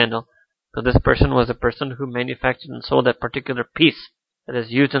of the sandal. So this person was a person who manufactured and sold that particular piece that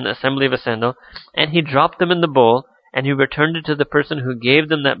is used in the assembly of a sandal. And he dropped them in the bowl, and he returned it to the person who gave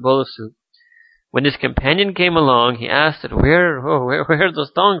them that bowl of soup. When his companion came along, he asked, where are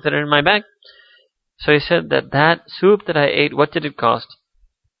those thongs that are in my bag? So he said that soup that I ate, what did it cost?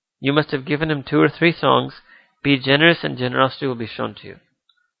 You must have given him 2 or 3 thongs. Be generous and generosity will be shown to you.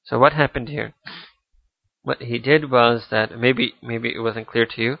 So what happened here? What he did was that, maybe it wasn't clear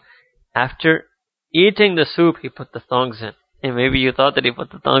to you, after eating the soup, he put the thongs in. And maybe you thought that he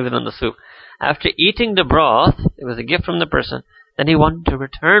put the thongs in the soup. After eating the broth, it was a gift from the person, then he wanted to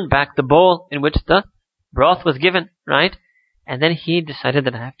return back the bowl in which the broth was given, right? And then he decided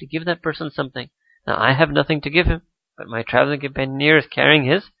that I have to give that person something. Now I have nothing to give him, but my traveling companion here is carrying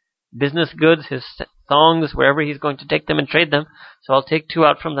his business goods, his thongs, wherever he's going to take them and trade them. So I'll take 2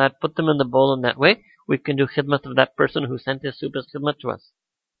 out from that, put them in the bowl, in that way we can do khidmat of that person who sent his soup as khidmat to us.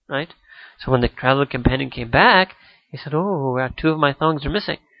 Right? So when the traveling companion came back, he said, 2 of my thongs are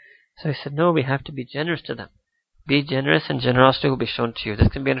missing. So he said, no, we have to be generous to them. Be generous and generosity will be shown to you. This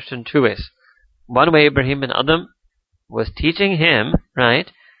can be understood in 2 ways. One way, Ibrahim bin Adham was teaching him,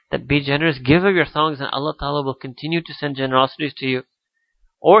 right, that be generous, give of your thongs, and Allah Ta'ala will continue to send generosities to you.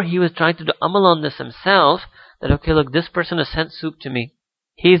 Or he was trying to do amal on this himself, that okay, look, this person has sent soup to me.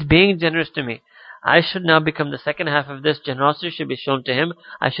 He's being generous to me. I should now become the second half of this. Generosity should be shown to him.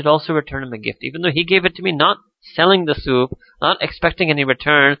 I should also return him a gift. Even though he gave it to me, not selling the soup, not expecting any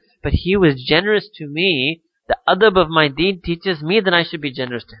return, but he was generous to me. The adab of my deen teaches me that I should be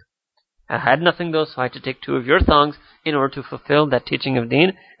generous to him. I had nothing though, so I had to take 2 of your thongs in order to fulfill that teaching of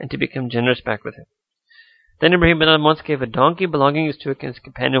deen and to become generous back with him. Then Ibrahim bin Adham once gave a donkey belonging to his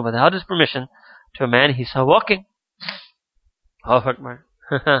companion without his permission to a man he saw walking. Allahu Akbar.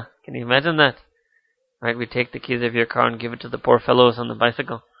 Can you imagine that? Right? We take the keys of your car and give it to the poor fellows on the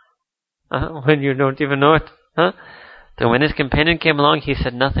bicycle. When you don't even know it. So when his companion came along, he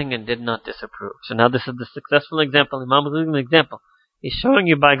said nothing and did not disapprove. So now this is the successful example. Imam is giving an example. He's showing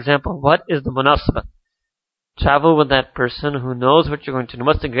you by example what is the munasabah. Travel with that person who knows what you're going to do.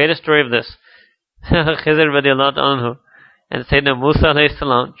 What's the greatest story of this? Khizr radiallahu anhu and Sayyidina Musa alayhi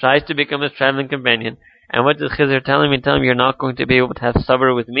salam tries to become his traveling companion. And what does Khizr tell him? He tells him, you're not going to be able to have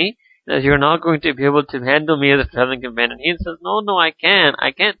sabr with me. That you're not going to be able to handle me as a traveling companion. He says, no, I can't.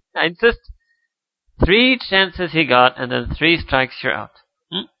 I insist. 3 chances he got, and then 3 strikes, you're out.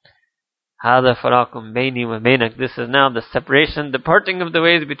 هَذَا فَرَاقٌ بَيْنِي وَبَيْنَكَ. This is now the separation, the parting of the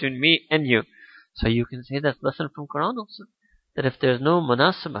ways between me and you. So you can say that's lesson from Quran also. That if there's no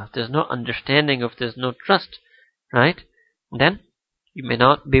munasabah, if there's no understanding, if there's no trust, right, then you may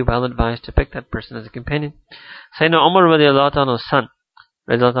not be well advised to pick that person as a companion. Sayyidina Umar radiallahu anhu's son,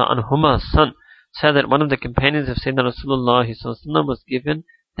 Anhuma's son, said that one of the companions of Sayyidina Rasulullah was given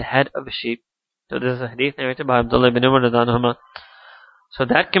the head of a sheep. So this is a hadith narrated by Abdullah ibn Umar radiallahu anhuma. So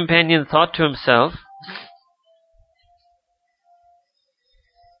that companion thought to himself,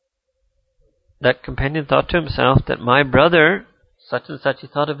 that my brother, such and such, he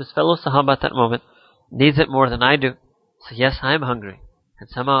thought of his fellow Sahaba at that moment, needs it more than I do. So yes, I am hungry. And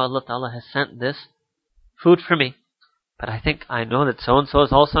somehow Allah Ta'ala has sent this food for me. But I know that so-and-so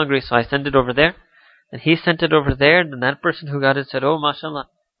is also hungry, so I send it over there. And he sent it over there, and then that person who got it said, oh, mashallah.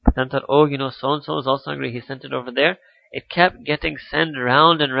 But then thought, so-and-so is also hungry, he sent it over there. It kept getting sent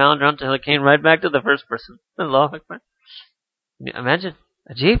round and round until it came right back to the first person. Allahu Akbar. Can you imagine?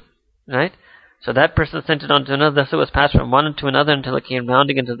 Ajib, right? So that person sent it on to another, thus it was passed from one to another until it came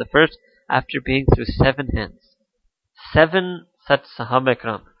rounding into the first after being through 7 hands. 7 such Sahaba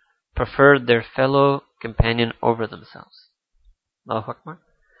Ikram preferred their fellow companion over themselves. Allahu Akbar.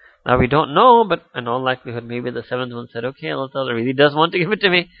 Now we don't know, but in all likelihood maybe the 7th one said, okay, Allah Ta'ala really does want to give it to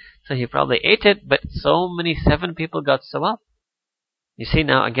me. So he probably ate it, but so many 7 people got sawab. You see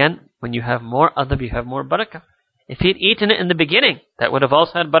now again, when you have more adab, you have more barakah. If he'd eaten it in the beginning, that would have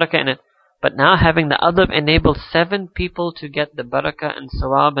also had barakah in it. But now having the adab enabled 7 people to get the barakah and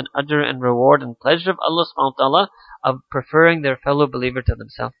sawab and ajr and reward and pleasure of Allah subhanahu wa ta'ala of preferring their fellow believer to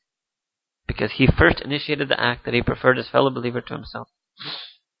themselves. Because he first initiated the act that he preferred his fellow believer to himself.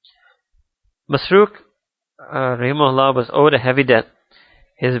 Masruq, rahimahullah, was owed a heavy debt.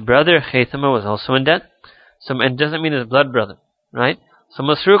 His brother Khaythama was also in debt. So it doesn't mean his blood brother, right? So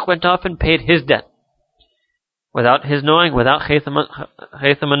Masruq went off and paid his debt. Without his knowing, without Khaythama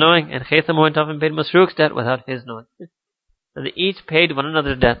knowing, and Khaythama went off and paid Masruq's debt without his knowing. So they each paid one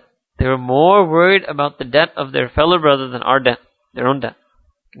another's debt. They were more worried about the debt of their fellow brother than our debt, their own debt.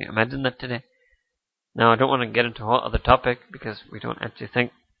 Can you imagine that today? Now I don't want to get into a whole other topic because we don't actually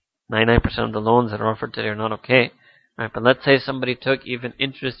think 99% of the loans that are offered today are not okay. Right? But let's say somebody took even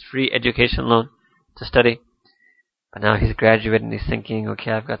interest-free education loan to study. But now he's graduated and he's thinking,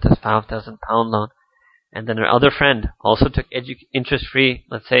 okay, I've got this £5,000 loan. And then our other friend also took interest-free,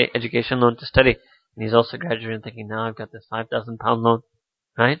 let's say, education loan to study. And he's also graduating thinking, now I've got this £5,000 loan.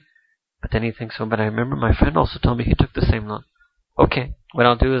 Right? But then he thinks, oh, but I remember my friend also told me he took the same loan. Okay, what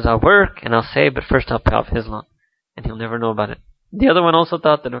I'll do is I'll work and I'll save, but first I'll pay off his loan. And he'll never know about it. The other one also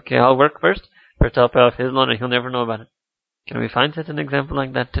thought that, okay, I'll work first I'll pay off his loan and he'll never know about it. Can we find such an example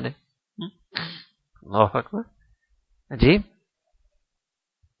like that today? Allahu Akbar. Ajib.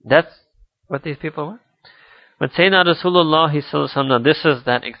 That's what these people were. But Sayyidina Rasulullah, now this is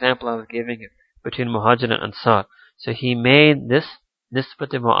that example I was giving you between Muhajir and Ansar. So he made this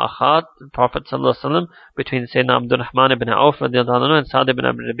nisbat mu'akhat, the Prophet ﷺ, between Sayyidina Abdul Rahman ibn Auf radiallahu anhu and Sa'd ibn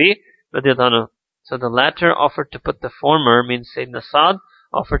Abi Rabi radiallahu anhu. So the latter offered to put the former, means Sayyidina Sa'd,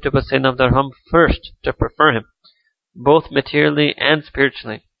 offered to put Sayyidina Abdul Rahman first to prefer him, both materially and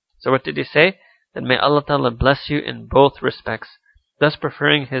spiritually. So what did he say? That may Allah Ta'ala bless you in both respects. Thus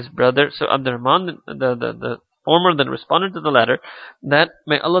preferring his brother, so Abdul Rahman, the former that responded to the latter, that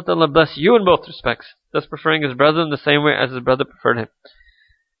may Allah Ta'ala bless you in both respects. Thus preferring his brother in the same way as his brother preferred him.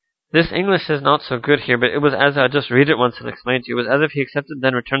 This English is not so good here, but it was as I just read it once and explain to you. It was as if he accepted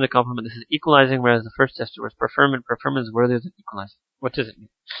then returned the compliment. This is equalizing, whereas the first gesture was preferment. Preferment is worthier than equalizing. What does it mean?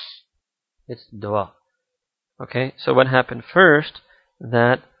 It's dua. Okay, so what happened first,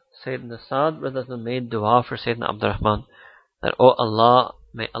 that Sayyidina Sa'd made dua for Sayyidina Abdul Rahman. That, oh Allah,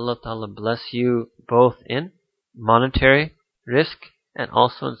 may Allah Ta'ala bless you both in monetary risk and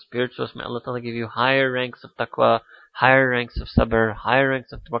also in spirituals. May Allah Ta'ala give you higher ranks of taqwa, higher ranks of sabr, higher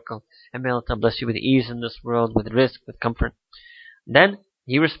ranks of tawakkul, and may Allah Ta'ala bless you with ease in this world, with risk, with comfort. Then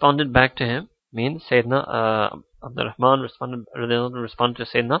he responded back to him means Sayyidina Abdul Rahman responded to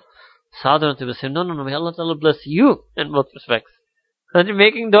Sayyidina Sa'd, and he was saying, no, may Allah Ta'ala bless you in both respects. And you're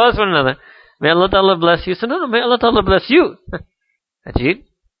making du'as for one another. May Allah Ta'ala bless you. So no, may Allah Ta'ala bless you. Ajib,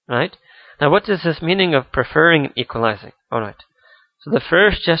 right? Now what is this meaning of preferring and equalizing? Alright. So the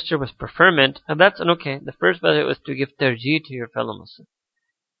first gesture was preferment, and that's okay. The first gesture was to give tarjih to your fellow Muslim.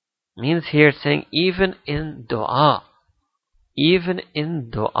 Means here it's saying even in dua,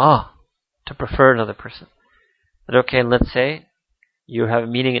 to prefer another person. But okay, let's say you have a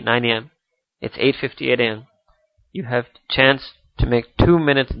meeting at 9 a.m. It's 8:58 a.m. You have chance to make 2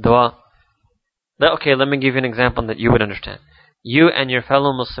 minutes dua. Okay, let me give you an example that you would understand. You and your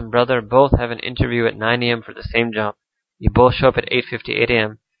fellow Muslim brother both have an interview at 9 a.m. for the same job. You both show up at 8:58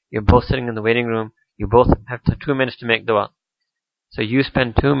 a.m. You're both sitting in the waiting room. You both have 2 minutes to make dua. So you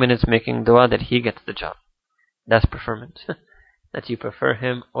spend 2 minutes making dua that he gets the job. That's preferment. That you prefer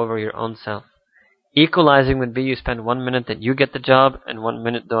him over your own self. Equalizing would be you spend 1 minute that you get the job and 1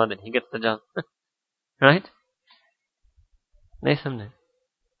 minute dua that he gets the job. Right?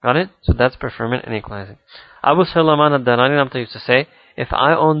 Got it? So that's preferment and equalizing. Abu Sulaiman ad-Darani used to say, if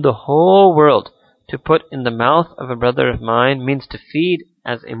I owned the whole world, to put in the mouth of a brother of mine means to feed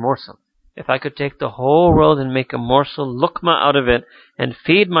as a morsel. If I could take the whole world and make a morsel, luqma out of it, and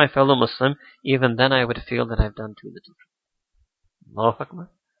feed my fellow Muslim, even then I would feel that I've done too little. Allahu Akbar.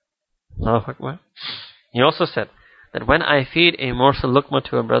 Allahu Akbar. He also said that when I feed a morsel luqma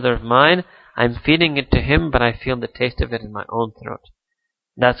to a brother of mine, I'm feeding it to him, but I feel the taste of it in my own throat.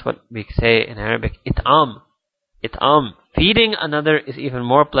 That's what we say in Arabic, it'am. It'am. Feeding another is even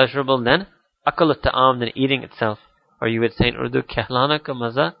more pleasurable than akal ta'am, than eating itself. Or you would say in Urdu, kehlana ka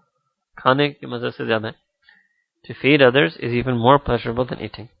maza, khane ki maza se zyada. To feed others is even more pleasurable than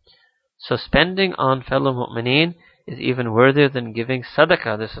eating. So spending on fellow mu'mineen is even worthier than giving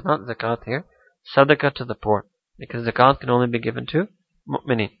sadaqah. This is not zakat here. Sadaqah to the poor. Because zakat can only be given to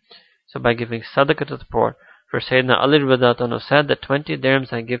mu'mineen. So by giving sadaqah to the poor, for Sayyidina Ali radhiyallahu anhu said that 20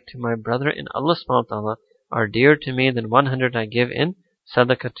 dirhams I give to my brother in Allah subhanahu wa ta'ala are dearer to me than 100 I give in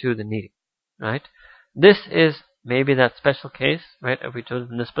sadaqah to the needy. Right? This is maybe that special case, right? If we told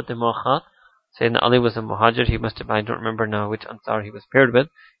Nisbat al-Mu'akhat, Sayyidina Ali was a Muhajir. He must have, I don't remember now which Ansar he was paired with.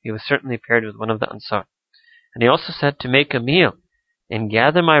 He was certainly paired with one of the Ansar. And he also said to make a meal and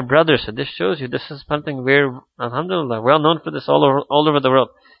gather my brothers. So this shows you this is something we're, alhamdulillah, well known for this all over the world.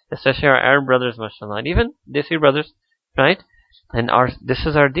 Especially our Arab brothers, mashallah. And even Desi brothers, right? And this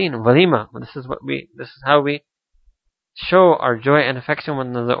is our deen, walima. This is how we show our joy and affection one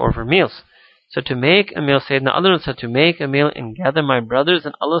another over meals. So to make a meal, Sayyidina Ali said, to make a meal and gather my brothers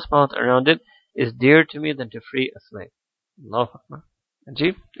and Allah's mouth around it is dearer to me than to free a slave. Allahu Akbar.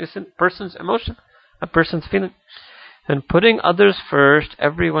 Ajib. It's a person's emotion, a person's feeling. And putting others first,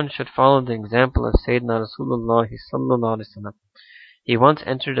 everyone should follow the example of Sayyidina Rasulullah sallallahu alaihi wasallam. He once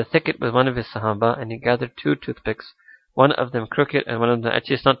entered a thicket with one of his Sahaba and he gathered 2 toothpicks, one of them crooked and one of them,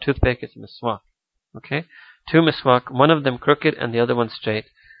 actually it's not toothpick, it's miswak. Okay? 2 miswak, one of them crooked and the other one straight.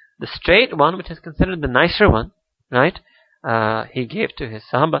 The straight one, which is considered the nicer one, right? He gave to his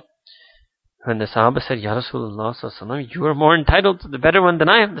Sahaba. When the Sahaba said, Ya Rasulullah sallallahu alaihi wasallam, you are more entitled to the better one than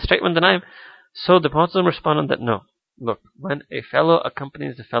I am, the straight one than I am. So the Prophet responded that no. Look, when a fellow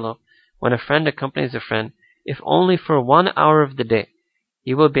accompanies a fellow, when a friend accompanies a friend, if only for 1 hour of the day,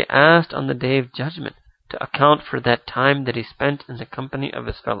 he will be asked on the day of judgment to account for that time that he spent in the company of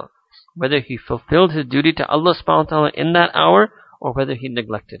his fellow, whether he fulfilled his duty to Allah subhanahu wa ta'ala in that hour or whether he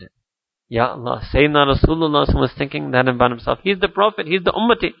neglected it. Ya Allah, Sayyidina Rasulullah was thinking that about himself. He's the Prophet, he's the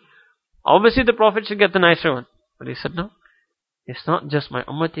Ummati. Obviously the Prophet should get the nicer one. But he said, no, it's not just my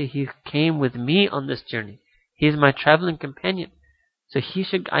Ummati, he came with me on this journey. He's my traveling companion. So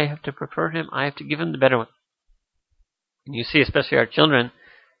I have to prefer him, I have to give him the better one. And you see, especially our children,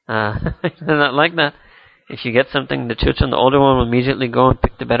 they're not like that. If you get something, the children, the older one will immediately go and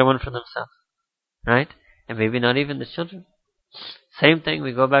pick the better one for themselves. Right? And maybe not even the children. Same thing,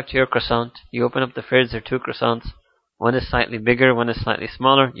 we go back to your croissant. You open up the fridge, there are 2 croissants. One is slightly bigger, one is slightly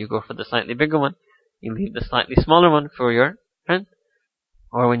smaller. You go for the slightly bigger one. You leave the slightly smaller one for your friend.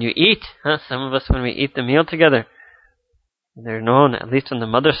 Or when you eat, some of us, when we eat the meal together, they're known, at least on the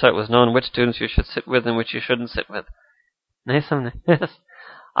mother side, was known which students you should sit with and which you shouldn't sit with. Nice. Yes.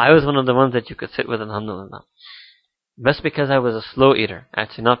 I was one of the ones that you could sit with, alhamdulillah. Just because I was a slow eater.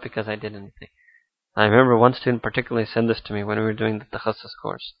 Actually, not because I did anything. I remember one student particularly said this to me when we were doing the Takhassus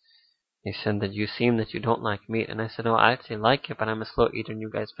course. He said that you seem that you don't like meat. And I said, oh, I actually like it, but I'm a slow eater and you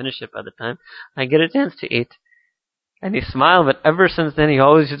guys finish it by the time I get a chance to eat. And he smiled, but ever since then he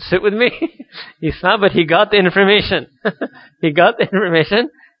always should sit with me. He smiled, but he got the information. He got the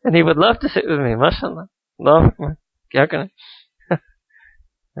information. And he would love to sit with me, mashallah. Love, kya kare?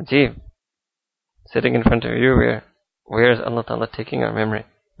 Ajeeb. Sitting in front of you, where is Allah Ta'ala taking our memory?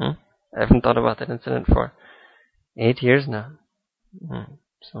 I haven't thought about that incident for 8 years now.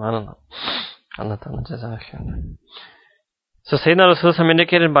 Subhanallah. Allah Ta'ala Jazakallah. So Sayyidina Rasul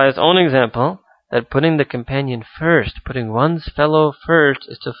indicated by his own example that putting the companion first, putting one's fellow first,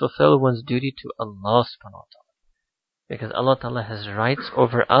 is to fulfill one's duty to Allah subhanahu wa ta'ala. Because Allah Ta'ala has rights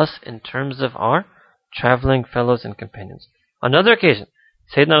over us in terms of our traveling fellows and companions. On another occasion,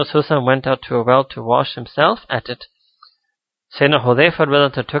 Sayyidina Rasul went out to a well to wash himself at it. Sayyidina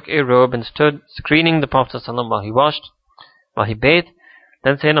Hudayfa took a robe and stood screening the Prophet while he bathed.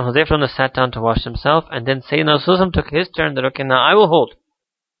 Then Sayyidina Hudayfa sat down to wash himself, and then Sayyidina Rasul took his turn that, okay, now I will hold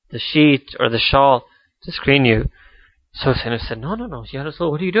the sheet or the shawl to screen you. So Sayyidina said, no, Ya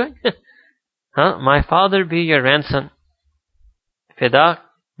Rasul, what are you doing? My father be your ransom. Fidak,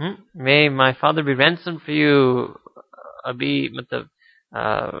 may my father be ransom for you.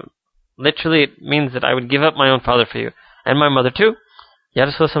 Literally it means that I would give up my own father for you. And my mother too. Ya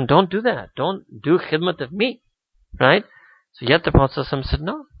Rasul, don't do that. Don't do khidmat of me. Right? So yet the Prophet said,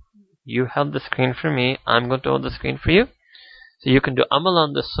 no, you held the screen for me, I'm going to hold the screen for you. So you can do amal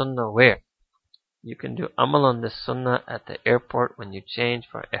on the sunnah where? You can do amal on the sunnah at the airport when you change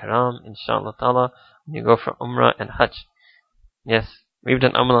for ihram, inshallah ta'ala, when you go for umrah and hajj. Yes, we've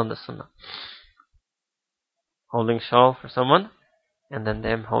done amal on the sunnah. Holding shawl for someone, and then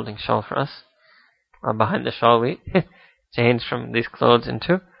them holding shawl for us. Behind the shawl we change from these clothes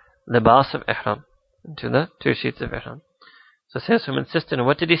into libas of ihram, into the 2 sheets of ihram. So Sayyidina insisted, and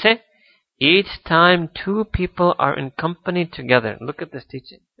what did he say? Each time 2 people are in company together. Look at this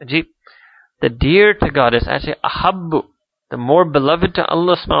teaching. Ajib. The dear to God is actually ahabbu. The more beloved to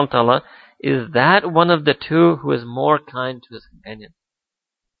Allah subhanahu wa ta'ala is that one of the 2 who is more kind to his companion.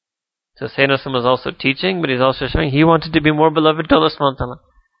 So Sayyidina was also teaching, but he's also showing he wanted to be more beloved to Allah subhanahu wa ta'ala.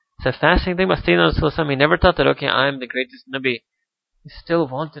 It's a fascinating thing about Sayyidina, he never thought that, okay, I am the greatest Nabi. He still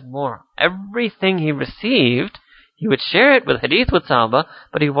wanted more. Everything he received, he would share it with hadith, with sahaba,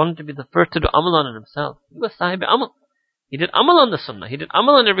 but he wanted to be the first to do amal on it himself. He was sahib amal. He did amal on the sunnah. He did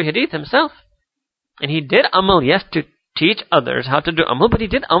amal on every hadith himself. And he did amal, yes, to teach others how to do amal, but he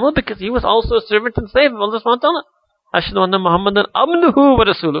did amal because he was also a servant and slave of Allah subhanahu wa ta'ala. Ashhadu anna Muhammadan abduhu wa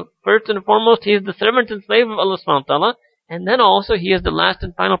rasuluh. First and foremost, he is the servant and slave of Allah subhanahu wa ta'ala, and then also he is the last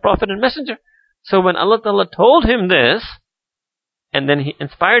and final prophet and messenger. So when Allah Ta'ala told him this, and then he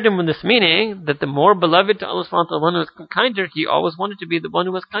inspired him with this meaning, that the more beloved to Allah subhanahu wa ta'ala, the one who was kinder, he always wanted to be the one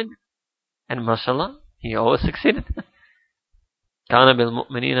who was kinder. And mashallah, he always succeeded. Kana bil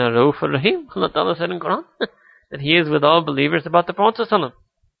mu'minina raufur rahim. Allah Ta'ala said in Quran that he is with all believers about the Prophet sallallahu.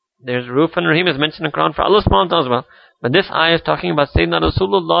 There's Rauf and Rahim is mentioned in Quran for Allah subhanahu wa ta'ala as well. But this ayah is talking about Sayyidina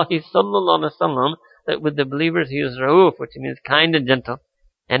Rasulullah sallallahu alaihi wasallam, that with the believers he is Rauf, which means kind and gentle.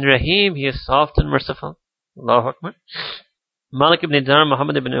 And Rahim, he is soft and merciful. Allahu Akbar. Malik ibn Dinar,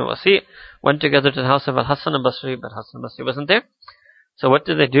 Muhammad ibn Wasi went together to the house of Al-Hasan al-Basri, but Hasan al-Basri wasn't there. So what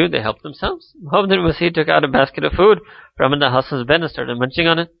did they do? They helped themselves. Muhammad ibn Wasi took out a basket of food from under Hasan's bed and started munching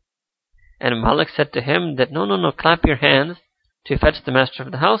on it. And Malik said to him that, no, clap your hands to fetch the master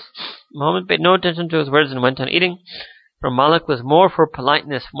of the house. Muhammad paid no attention to his words and went on eating. For Malik was more for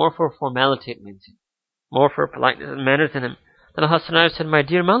politeness, more for formality, it means. More for politeness and manners in him. Then Hasan said, my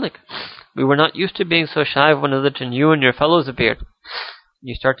dear Malik, we were not used to being so shy of one another till you and your fellows appeared.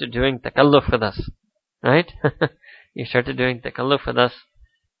 You started doing takalluf with us. Right? You started doing takalluf with us.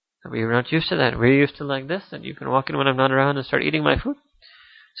 So we were not used to that. We're used to like this, and you can walk in when I'm not around and start eating my food.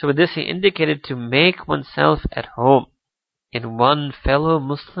 So with this he indicated to make oneself at home in one fellow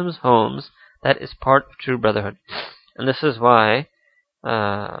Muslim's homes. That is part of true brotherhood. And this is why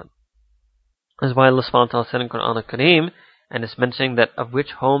Allah subhanahu wa ta'ala said in Quran al-Kareem, and it's mentioning that of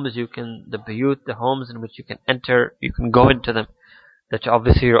which homes you can, the bayut, the homes in which you can enter, you can go into them, that's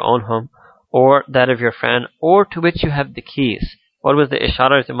obviously your own home, or that of your friend, or to which you have the keys. What was the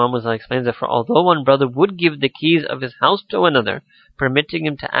ishara? Imam Muzali explains that for although one brother would give the keys of his house to another, permitting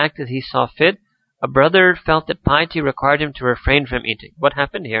him to act as he saw fit, a brother felt that piety required him to refrain from eating. What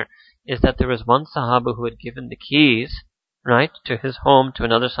happened here is that there was one Sahaba who had given the keys, right, to his home to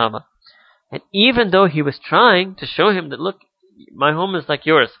another Sahaba. And even though he was trying to show him that, look, my home is like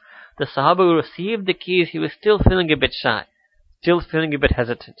yours, the Sahaba who received the keys, he was still feeling a bit shy, still feeling a bit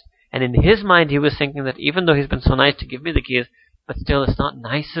hesitant. And in his mind, he was thinking that even though he's been so nice to give me the keys, but still it's not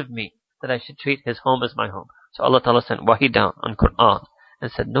nice of me that I should treat his home as my home. So Allah Ta'ala sent wahi down on Quran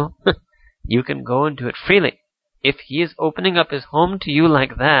and said, no, you can go and do it freely. If he is opening up his home to you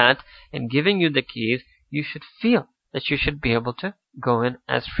like that and giving you the keys, you should feel that you should be able to go in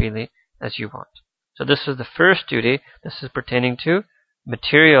as freely as you want. So this is the first duty. This is pertaining to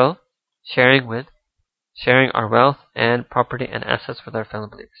material sharing our wealth and property and assets with our fellow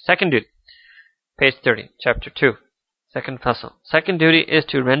believers. Second duty, page 30, chapter 2, second fasal. Second duty is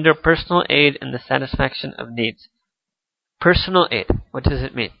to render personal aid in the satisfaction of needs. Personal aid, what does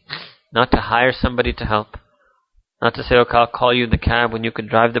it mean? Not to hire somebody to help. Not to say, okay, I'll call you the cab when you could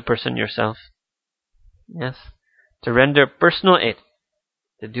drive the person yourself. Yes. To render personal aid.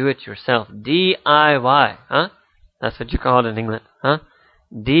 To do it yourself. DIY. Huh? That's what you call it in England. Huh?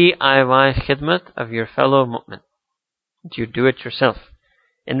 DIY khidmat of your fellow mu'min. You do it yourself.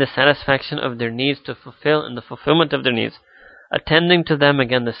 In the satisfaction of their needs to fulfill, in the fulfillment of their needs. Attending to them,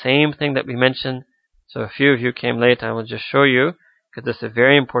 again, the same thing that we mentioned. So a few of you came late. I will just show you, because this is a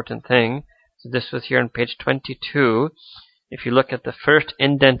very important thing. So this was here on page 22. If you look at the first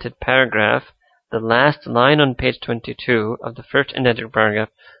indented paragraph, the last line on page 22 of the first indented paragraph,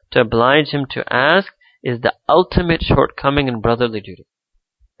 to oblige him to ask is the ultimate shortcoming in brotherly duty.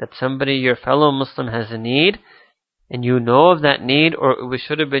 That somebody, your fellow Muslim, has a need, and you know of that need, or it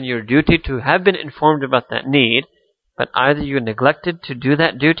should have been your duty to have been informed about that need, but either you neglected to do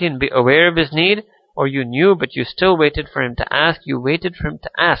that duty and be aware of his need, or you knew but you still waited for him to ask. You waited for him to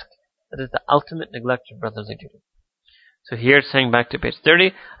ask. That is the ultimate neglect of brotherly duty. So here it's saying, back to page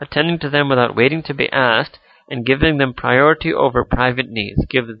 30, attending to them without waiting to be asked, and giving them priority over private needs.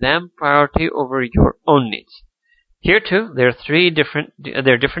 Give them priority over your own needs. Here too, there are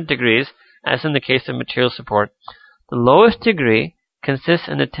different degrees, as in the case of material support. The lowest degree consists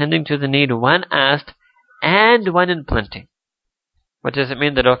in attending to the need when asked and when in plenty. What does it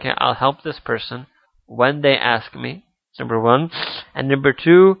mean? That, okay, I'll help this person when they ask me, number one, and number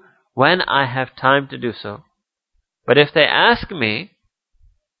two, when I have time to do so. But if they ask me,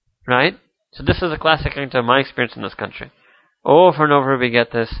 right? So this is a classic account of my experience in this country. Over and over we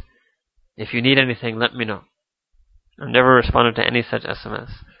get this, if you need anything, let me know. I've never responded to any such SMS.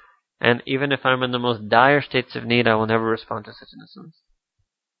 And even if I'm in the most dire states of need, I will never respond to such an SMS.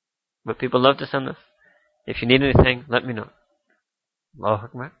 But people love to send this. If you need anything, let me know. Allahu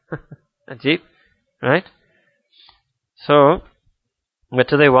Akbar. Ajib. Right? So, what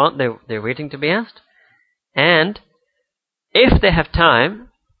do they want? They're waiting to be asked. And if they have time,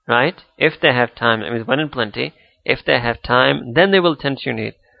 right? If they have time, that means when in plenty, if they have time, then they will attend to your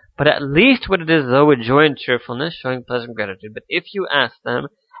need. But at least what it is, though, with joy and cheerfulness, showing pleasant gratitude. But if you ask them,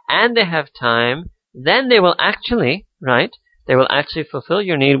 and they have time, then they will actually, right? They will actually fulfill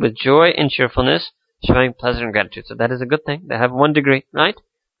your need with joy and cheerfulness, showing pleasant gratitude. So that is a good thing. They have one degree, right?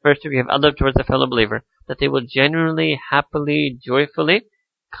 First degree of adab towards a fellow believer, that they will genuinely, happily, joyfully,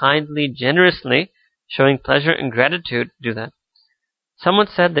 kindly, generously, showing pleasure and gratitude, do that. Someone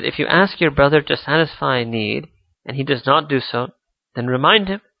said that if you ask your brother to satisfy a need, and he does not do so, then remind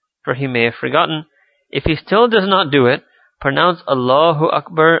him, for he may have forgotten. If he still does not do it, pronounce Allahu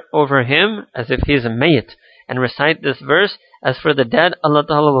Akbar over him as if he is a mayyit, and recite this verse, as for the dead, Allah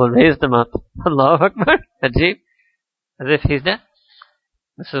Ta'ala will raise them up. Allahu Akbar, Ajib, as if he's dead.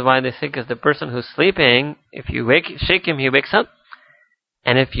 This is why they think, as the person who's sleeping, if you shake him, he wakes up.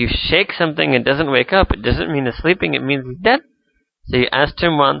 And if you shake something and doesn't wake up, it doesn't mean he's sleeping, it means he's dead. So you asked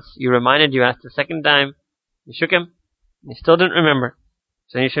him once, you asked the second time, you shook him, and he still didn't remember.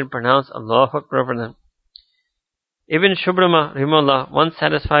 So you should pronounce Allahu Akbar over them. Ibn Shubrama, rahimahullah, once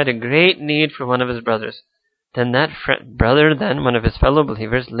satisfied a great need for one of his brothers. Then that brother, one of his fellow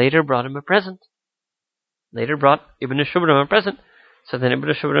believers, later brought him a present. Later brought Ibn Shubrama a present. So then Ibn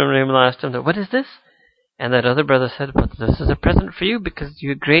Shubrama, rahimahullah, asked him, what is this? And that other brother said, but this is a present for you, because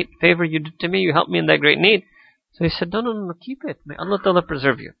you great favor you did to me, you helped me in that great need. So he said, no, keep it. May Allah Ta'ala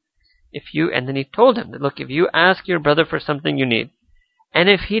preserve you. And then he told him that, look, if you ask your brother for something you need, and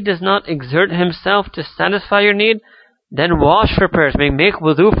if he does not exert himself to satisfy your need, then wash for prayers. Make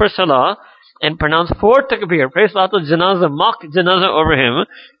wudu for salah, and pronounce 4 takbir. Pray salatul janazah, mock janazah over him.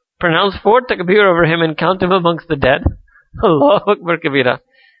 Pronounce 4 takbir over him and count him amongst the dead. Allahu Akbar kabira.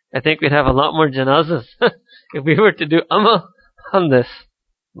 I think we'd have a lot more janazahs if we were to do amal on this.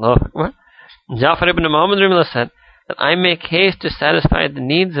 Allahu Akbar. Ja'far ibn Muhammad said that I make haste to satisfy the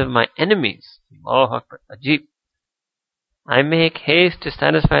needs of my enemies. Allahu Akbar. Ajib. I make haste to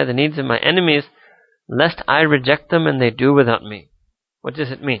satisfy the needs of my enemies, lest I reject them and they do without me. What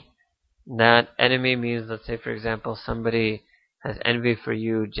does it mean? That enemy means, let's say, for example, somebody has envy for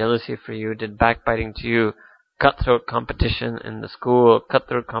you, jealousy for you, did backbiting to you, cutthroat competition in the school,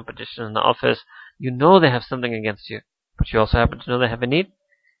 cutthroat competition in the office. You know they have something against you, but you also happen to know they have a need.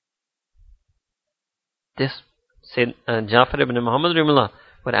 This, said Ja'far ibn Muhammad rahimahullah,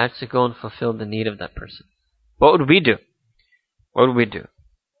 would actually go and fulfill the need of that person. What would we do? what would we do?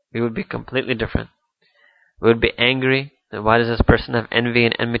 We would be completely different. We would be angry that why does this person have envy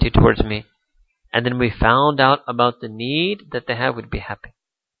and enmity towards me? And then we found out about the need that they have, we'd be happy.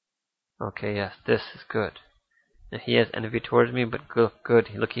 Okay, yes, this is good. Now, he has envy towards me, but good.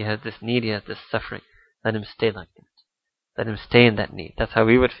 Look, he has this need, he has this suffering. Let him stay like that. Let him stay in that need. That's how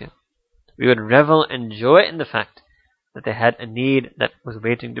we would feel. We would revel and joy in the fact that they had a need that was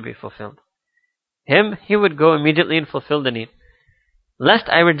waiting to be fulfilled. He would go immediately and fulfill the need. Lest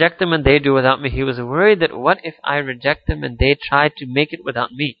I reject them and they do without me, he was worried that what if I reject them and they try to make it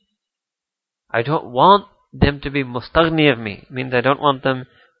without me? I don't want them to be mustaghni of me. It means I don't want them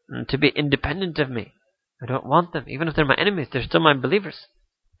to be independent of me. I don't want them. Even if they're my enemies, they're still my believers.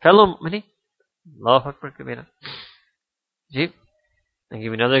 Fellow mu'mini. Allahu Akbar kabira. Jeep. I'll give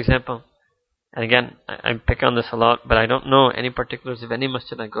you another example. And again, I pick on this a lot, but I don't know any particulars of any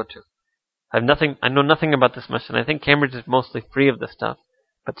masjid I go to. I know nothing about this masjid. I think Cambridge is mostly free of this stuff.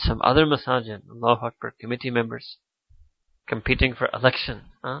 But some other masajid, Allahu Akbar, committee members competing for election.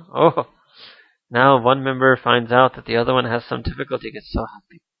 Huh? Oh, now one member finds out that the other one has some difficulty, he gets so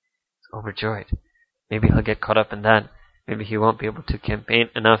happy. He's overjoyed. Maybe he'll get caught up in that. Maybe he won't be able to campaign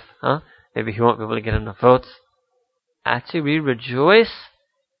enough. Maybe he won't be able to get enough votes. Actually, we rejoice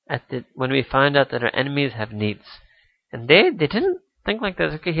when we find out that our enemies have needs. And they didn't think like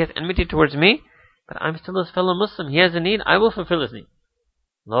that. Okay, he has enmity towards me, but I'm still his fellow Muslim. He has a need, I will fulfill his need.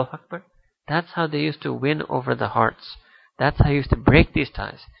 Allahu Akbar. That's how they used to win over the hearts. That's how you used to break these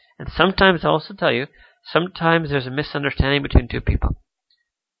ties. And sometimes, I'll also tell you, sometimes there's a misunderstanding between two people.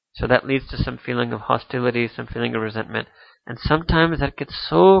 So that leads to some feeling of hostility, some feeling of resentment. And sometimes that gets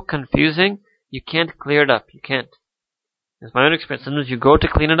so confusing, you can't clear it up. You can't. It's my own experience. Sometimes you go to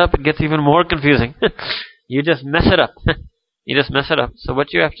clean it up, it gets even more confusing. You just mess it up. You just mess it up. So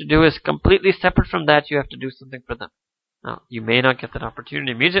what you have to do is completely separate from that, you have to do something for them. Now, you may not get that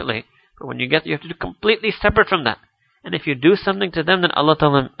opportunity immediately, but when you get it, you have to do completely separate from that. And if you do something to them, then Allah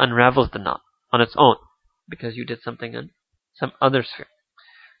Ta'ala unravels the knot on its own, because you did something in some other sphere.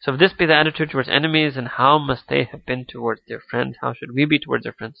 So if this be the attitude towards enemies, and how must they have been towards their friends? How should we be towards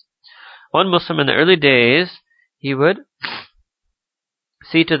their friends? One Muslim in the early days, he would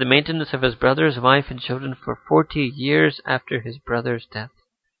see to the maintenance of his brother's wife and children for 40 years after his brother's death,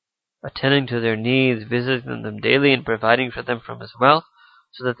 attending to their needs, visiting them daily, and providing for them from his wealth,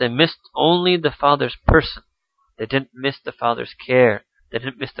 so that they missed only the father's person. They didn't miss the father's care. They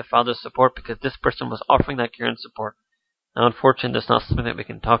didn't miss the father's support because this person was offering that care and support. Now, unfortunately, that's not something that we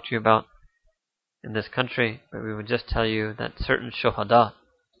can talk to you about in this country, but we would just tell you that certain shuhada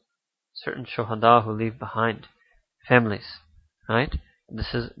who leave behind families, right?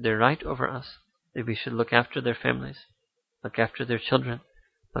 This is their right over us, that we should look after their families, look after their children,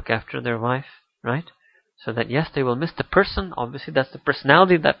 look after their wife, right? So that, yes, they will miss the person. Obviously, that's the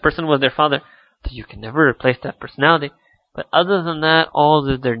personality. That person was their father. So you can never replace that personality. But other than that, all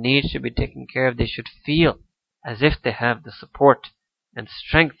of their needs should be taken care of. They should feel as if they have the support and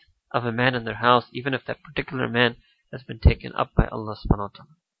strength of a man in their house, even if that particular man has been taken up by Allah subhanahu wa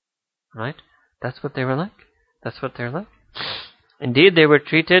ta'ala. Right? That's what they were like. That's what they're like. Indeed, they would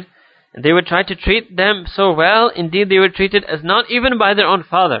try to treat them so well. Indeed, they were treated as not even by their own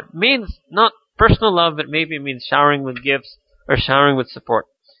father. Means not personal love, but maybe means showering with gifts or showering with support.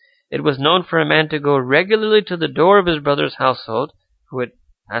 It was known for a man to go regularly to the door of his brother's household, who had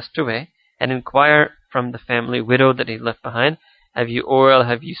passed away, and inquire from the family widow that he left behind, have you oil,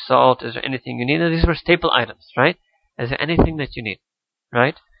 have you salt, is there anything you need? Now, these were staple items, right? Is there anything that you need,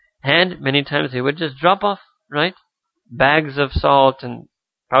 right? And many times they would just drop off, right, bags of salt and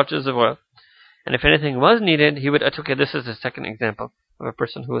pouches of oil. And if anything was needed, he would, okay, this is the second example of a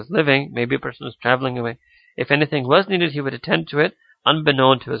person who was living, maybe a person who was traveling away. If anything was needed, he would attend to it,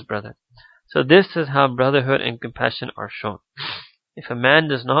 unbeknown to his brother. So this is how brotherhood and compassion are shown. If a man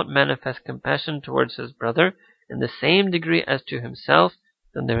does not manifest compassion towards his brother in the same degree as to himself,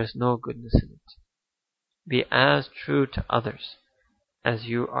 then there is no goodness in it. Be as true to others as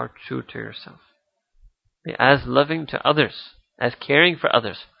you are true to yourself. Be as loving to others, as caring for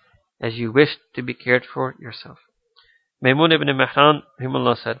others, as you wish to be cared for yourself. Maymun ibn Mihran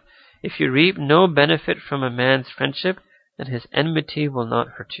rahimahullah said, if you reap no benefit from a man's friendship, then his enmity will not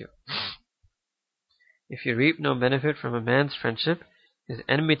hurt you. If you reap no benefit from a man's friendship, his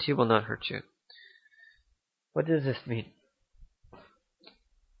enmity will not hurt you. What does this mean?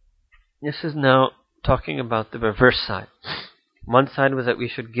 This is now talking about the reverse side. One side was that we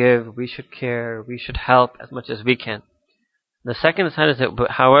should give, we should care, we should help as much as we can. The second side is that,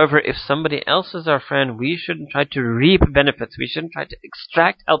 however, if somebody else is our friend, we shouldn't try to reap benefits. We shouldn't try to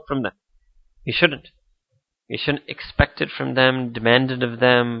extract help from them. We shouldn't. You shouldn't expect it from them, demand it of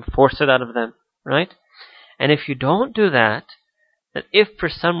them, force it out of them, right? And if you don't do that, then if for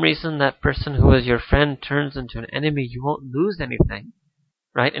some reason that person who is your friend turns into an enemy, you won't lose anything,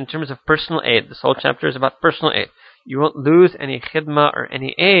 right? In terms of personal aid, this whole chapter is about personal aid. You won't lose any khidmah or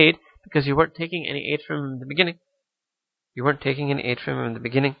any aid because you weren't taking any aid from him in the beginning. You weren't taking any aid from him in the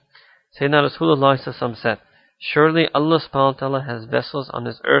beginning. Sayyidina Rasulullah said, surely Allah subhanahu wa ta'ala has vessels on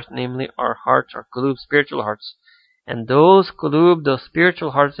His earth, namely our hearts, our qulub, spiritual hearts. And those qulub, those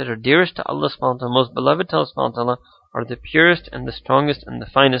spiritual hearts that are dearest to Allah subhanahu wa ta'ala, most beloved to Allah subhanahu wa ta'ala, are the purest and the strongest and the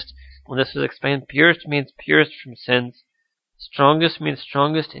finest. When this is explained, purest means purest from sins. Strongest means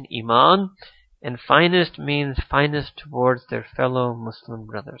strongest in iman. And finest means finest towards their fellow Muslim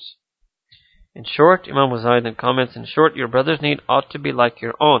brothers. In short, Imam Ghazali then comments, in short, your brother's need ought to be like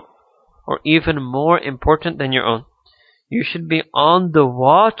your own, or even more important than your own. You should be on the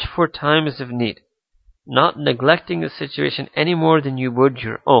watch for times of need, not neglecting the situation any more than you would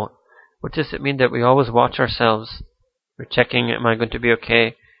your own. What does it mean that we always watch ourselves? We're checking, am I going to be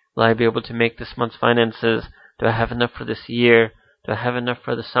okay? Will I be able to make this month's finances? Do I have enough for this year? Do I have enough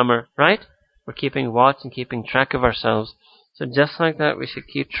for the summer? Right? We're keeping watch and keeping track of ourselves. So just like that, we should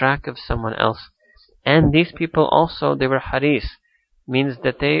keep track of someone else. And these people also, they were haris. Means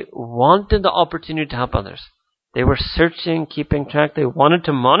that they wanted the opportunity to help others. They were searching, keeping track. They wanted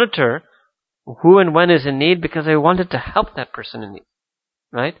to monitor who and when is in need because they wanted to help that person in need.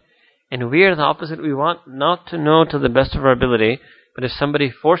 Right? And we are the opposite. We want not to know to the best of our ability, but if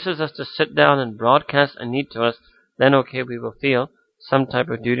somebody forces us to sit down and broadcast a need to us, then okay, we will feel some type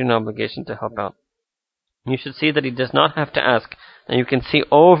of duty and obligation to help out. You should see that he does not have to ask. And you can see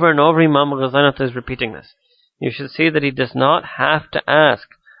over and over Imam Ghazali is repeating this. You should see that he does not have to ask,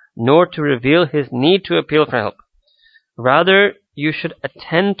 nor to reveal his need to appeal for help. Rather, you should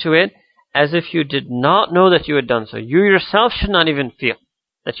attend to it as if you did not know that you had done so. You yourself should not even feel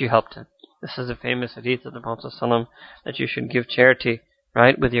that you helped him. This is a famous hadith of the Prophet ﷺ, that you should give charity,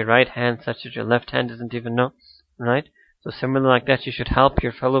 right, with your right hand, such that your left hand doesn't even know, right? So similar like that, you should help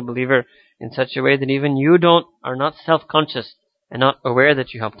your fellow believer in such a way that even you are not self-conscious and not aware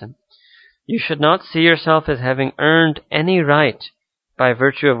that you helped him. You should not see yourself as having earned any right by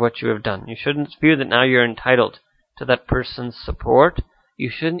virtue of what you have done. You shouldn't feel that now you're entitled to that person's support. You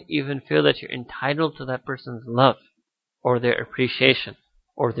shouldn't even feel that you're entitled to that person's love or their appreciation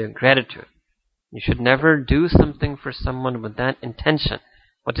or their gratitude. You should never do something for someone with that intention.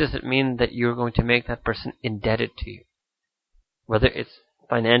 What does it mean that you're going to make that person indebted to you? Whether it's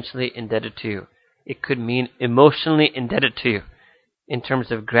financially indebted to you, it could mean emotionally indebted to you. In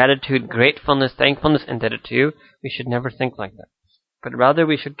terms of gratitude, gratefulness, thankfulness indebted to you, we should never think like that. But rather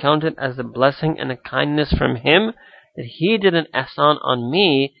we should count it as a blessing and a kindness from him that he did an ihsan on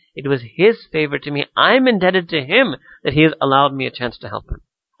me. It was his favor to me. I'm indebted to him that he has allowed me a chance to help him.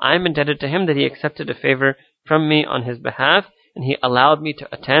 I'm indebted to him that he accepted a favor from me on his behalf, and he allowed me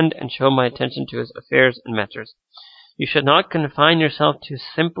to attend and show my attention to his affairs and matters. You should not confine yourself to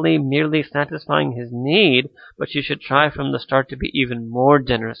simply merely satisfying his need, but you should try from the start to be even more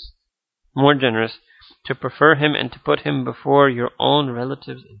generous, to prefer him and to put him before your own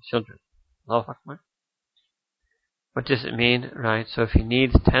relatives and children. Allahu Akbar. What does it mean? Right, so if he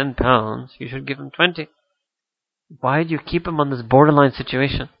needs 10 pounds, you should give him 20. Why do you keep him on this borderline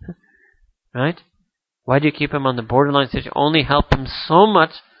situation? Right? Why do you keep him on the borderline situation? Only help him so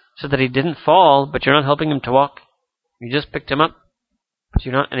much so that he didn't fall, but you're not helping him to walk. You just picked him up, but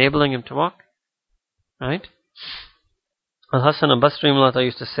you're not enabling him to walk. Right? Al-Hasan al-Basri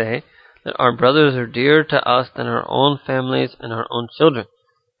used to say that our brothers are dearer to us than our own families and our own children,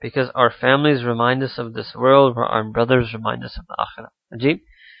 because our families remind us of this world, where our brothers remind us of the akhirah. Ajib?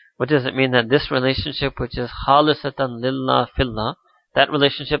 What does it mean? That this relationship, which is khalisatan lillah fillah, that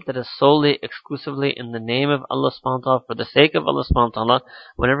relationship that is solely, exclusively in the name of Allah subhanahu wa ta'ala, for the sake of Allah subhanahu wa ta'ala,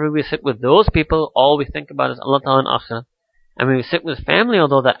 whenever we sit with those people, all we think about is Allah ta'ala and akhirah. And when we sit with family,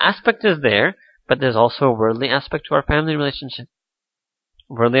 although that aspect is there, but there's also a worldly aspect to our family relationship.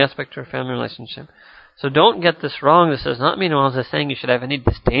 So don't get this wrong. This does not mean Allah is saying you should have any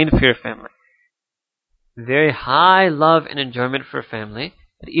disdain for your family. Very high love and enjoyment for family,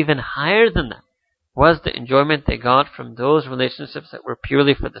 but even higher than that was the enjoyment they got from those relationships that were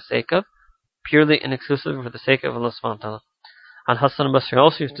purely for the sake of, purely and exclusively for the sake of Allah subhanahu wa ta'ala. Al-Hasan al-Basri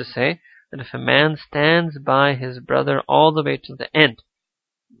also used to say that if a man stands by his brother all the way to the end,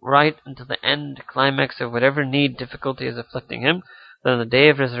 right until the end climax of whatever need, difficulty is afflicting him, then on the day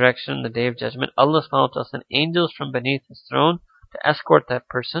of resurrection, the day of judgment, Allah subhanahu wa ta'ala sent angels from beneath his throne to escort that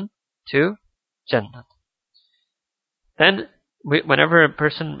person to Jannah. Then, whenever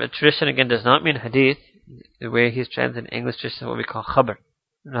a tradition again does not mean hadith, The way he's translated in English tradition is what we call khabar,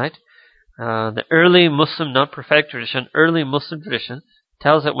 right? The early Muslim, not prophetic tradition, early Muslim tradition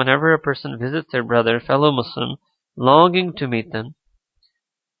tells that whenever a person visits their brother, fellow Muslim, longing to meet them,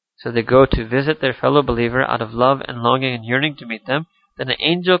 so they go to visit their fellow believer out of love and longing and yearning to meet them, then an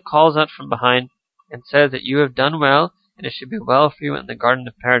angel calls out from behind and says that you have done well and it should be well for you in the garden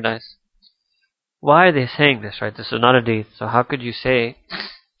of paradise. Why are they saying this, right? This is not a hadith, so how could you say...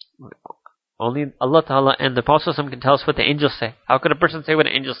 Only Allah Ta'ala and the Prophet can tell us what the angels say. How could a person say what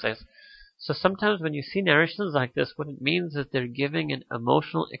an angel says? So sometimes when you see narrations like this, what it means is they're giving an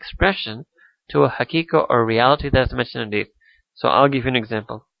emotional expression to a haqiqah or reality that's mentioned in hadith. So I'll give you an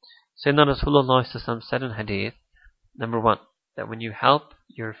example. Sayyidina Rasulullah said in hadith, number 1, that when you help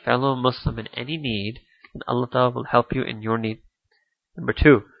your fellow Muslim in any need, then Allah Ta'ala will help you in your need. Number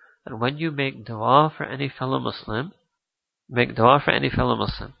 2, that when you make dua for any fellow Muslim, then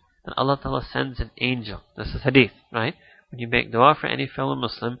Allah Ta'ala sends an angel. This is hadith, right? When you make dua for any fellow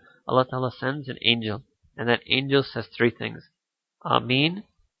Muslim, Allah Ta'ala sends an angel. And that angel says 3 things. Ameen,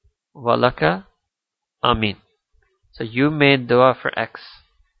 walaka, Ameen. So you made dua for X.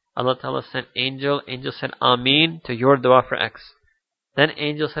 Allah Ta'ala sent angel said Ameen to your dua for X. Then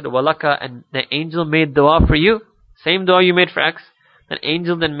angel said walaka, and the angel made dua for you. Same dua you made for X. Then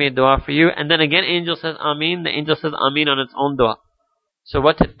angel then made dua for you. And then again angel says Ameen. The angel says Ameen on its own dua. So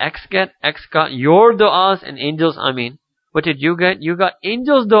what did X get? X got your du'as and angels Ameen. What did you get? You got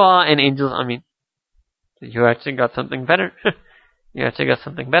angels dua and angels Ameen. So you actually got something better.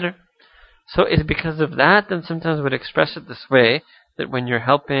 So it's because of that, then sometimes we'd express it this way, that when you're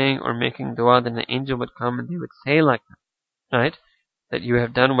helping or making dua, then the angel would come and they would say like that, right? That you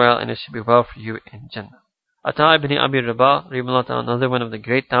have done well and it should be well for you in Jannah. Ata ibn Abi Rabah, another one of the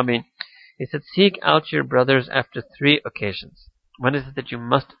great tabi'in, he said, seek out your brothers after 3 occasions. When is it that you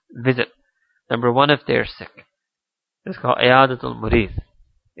must visit? Number 1, if they are sick. It's called Iyadatul Murid.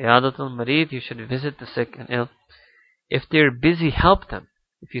 Iyadatul Murid, you should visit the sick and ill. If they're busy, help them.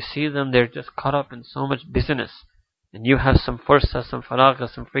 If you see them, they're just caught up in so much business, and you have some fursa, some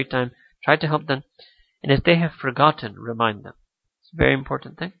faragha, some free time, try to help them. And if they have forgotten, remind them. It's a very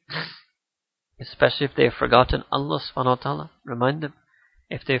important thing. Especially if they have forgotten Allah subhanahu wa ta'ala, remind them.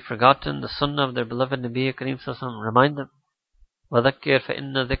 If they've forgotten the sunnah of their beloved Nabi Kareem sallallahu alaihi wasallam, remind them. وَذَكِّرْ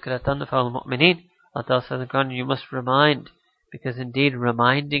فَإِنَّ ذِكْرَ تَنْفَعُ الْمُؤْمِنِينَ. Allah says in the Quran, you must remind, because indeed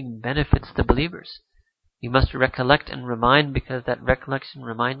reminding benefits the believers. You must recollect and remind, because that recollection,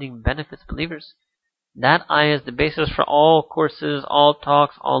 reminding benefits believers. That ayah is the basis for all courses, all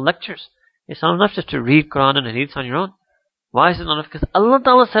talks, all lectures. It's not enough just to read Quran and Hadith on your own. Why is it not enough? Because Allah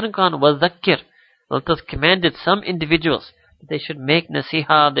Ta'ala said in Quran, وَذَكِّرْ. Allah Ta'ala commanded some individuals that they should make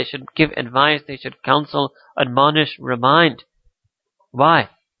nasiha, they should give advice, they should counsel, admonish, remind. Why?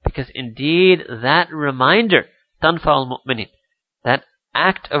 Because indeed that reminder, tanfa'ul mu'minin, that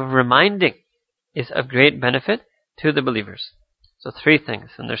act of reminding is of great benefit to the believers. So 3 things.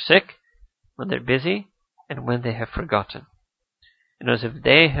 When they're sick, when they're busy, and when they have forgotten. And as if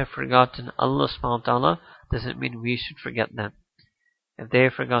they have forgotten Allah subhanahu wa ta'ala, doesn't mean we should forget them. If they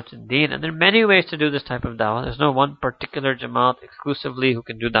have forgotten deen, and there are many ways to do this type of dawah. There's no one particular jamaat exclusively who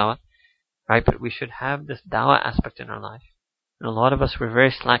can do dawah, right? But we should have this dawah aspect in our life. And a lot of us, we're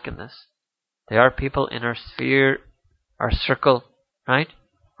very slack in this. There are people in our sphere, our circle, right?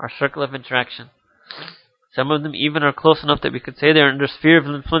 Our circle of interaction. Some of them even are close enough that we could say they're under sphere of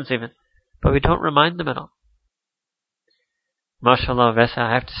influence even. But we don't remind them at all. MashaAllah, Vesa,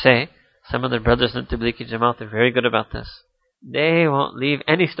 I have to say, some of the brothers in Tablighi Jamaat are very good about this. They won't leave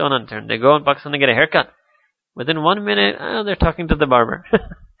any stone unturned. They go in Pakistan, they get a haircut. Within 1 minute, they're talking to the barber.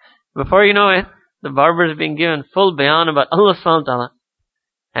 Before you know it, the barber is being given full bayan about Allah subhanahu wa ta'ala.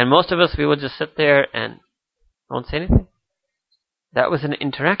 And most of us, we will just sit there and won't say anything. That was an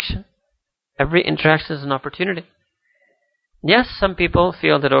interaction. Every interaction is an opportunity. Yes, some people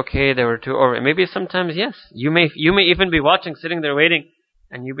feel that, okay, they were too over. Maybe sometimes, yes. You may even be watching, sitting there waiting,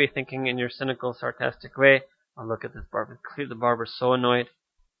 and you be thinking in your cynical, sarcastic way, oh, look at this barber. Clearly the barber's so annoyed.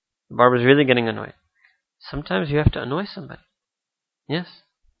 The barber's really getting annoyed. Sometimes you have to annoy somebody. Yes.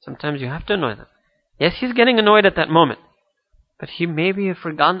 Sometimes you have to annoy them. Yes, he's getting annoyed at that moment. But he maybe have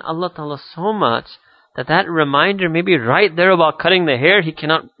forgotten Allah Ta'ala so much that reminder may be right there about cutting the hair. He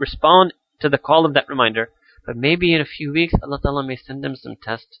cannot respond to the call of that reminder. But maybe in a few weeks, Allah Ta'ala may send him some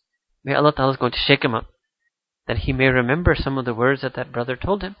tests. Maybe Allah Ta'ala is going to shake him up. That he may remember some of the words that brother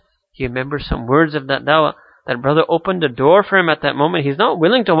told him. He remembers some words of that dawah. That brother opened a door for him at that moment. He's not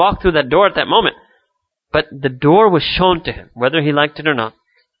willing to walk through that door at that moment. But the door was shown to him, whether he liked it or not.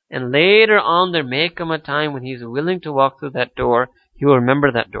 And later on, there may come a time when he's willing to walk through that door. He will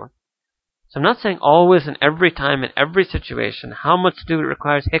remember that door. So I'm not saying always and every time in every situation. How much do it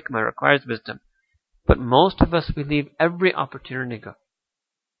requires hikmah, requires wisdom. But most of us, we leave every opportunity go.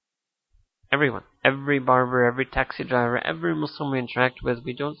 Everyone. Every barber, every taxi driver, every Muslim we interact with,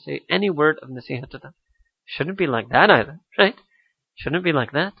 we don't say any word of nasiha to them. Shouldn't be like that either, right? Shouldn't be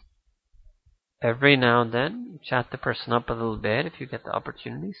like that. Every now and then, chat the person up a little bit if you get the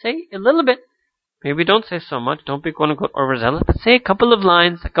opportunity. Say a little bit. Maybe don't say so much. Don't be quote-unquote overzealous. But say a couple of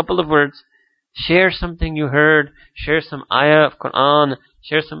lines, a couple of words. Share something you heard. Share some ayah of Quran.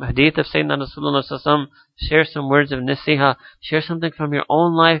 Share some hadith of Sayyidina Rasulullah sallallahu alaihi wasallam. Share some words of nasiha. Share something from your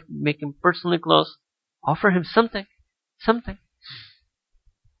own life. Make him personally close. Offer him something. Something.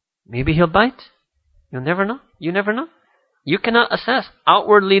 Maybe he'll bite. You'll never know. You never know. You cannot assess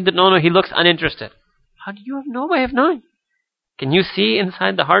outwardly that no, he looks uninterested. How do you have no way of knowing? Can you see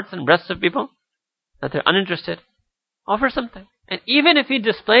inside the hearts and breasts of people that they're uninterested? Offer something. And even if he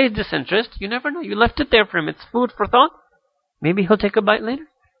displays disinterest, you never know. You left it there for him. It's food for thought. Maybe he'll take a bite later.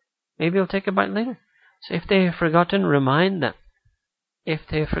 Maybe he'll take a bite later. So if they have forgotten, remind them. If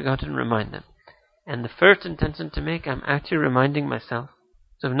they have forgotten, remind them. And the first intention to make, I'm actually reminding myself.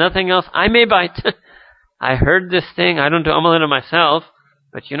 So if nothing else, I may bite. I heard this thing. I don't do amal myself.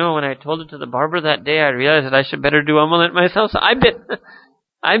 But you know, when I told it to the barber that day, I realized that I should better do amal myself. So I bit.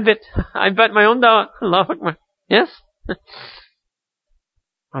 I bit my own dawah. Allahu Akbar. Yes?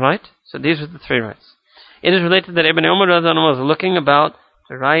 Alright? So these are the three rights. It is related that Ibn Umar was looking about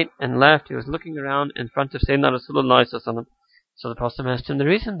to right and left. He was looking around in front of Sayyidina Rasulullah sallallahu alaihi wasallam. So the Prophet asked him the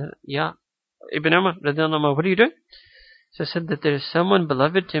reason. Yeah, Ibn Umar, what are you doing? So he said that there is someone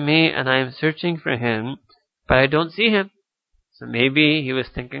beloved to me and I am searching for him, but I don't see him. So maybe he was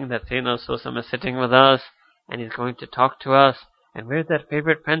thinking that Sayyidina Rasulullah is sitting with us and he's going to talk to us. And where's that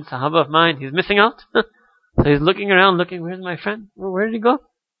favorite friend, Sahaba of mine? He's missing out. So he's looking around, where's my friend? Well, where did he go?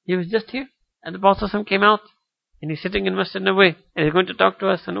 He was just here. And the Prophet came out. And he's sitting in Masjid Nabawi. And he's going to talk to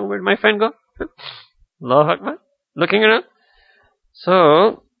us. And where'd my friend go? Allahu Akbar. Looking around.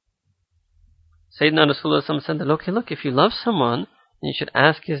 So, Sayyidina Rasulullah said that, look, if you love someone, then you should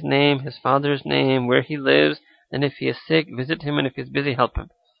ask his name, his father's name, where he lives. And if he is sick, visit him. And if he's busy, help him.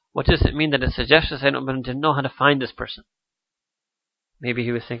 What does it mean that it suggests that Sayyidina Umar didn't know how to find this person? Maybe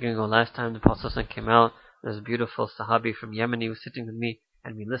he was thinking, last time the Prophet came out, there was a beautiful Sahabi from Yemen. He was sitting with me,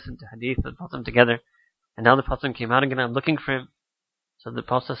 and we listened to hadith of the Prophet together. And now the Prophet came out again, I'm looking for him. So the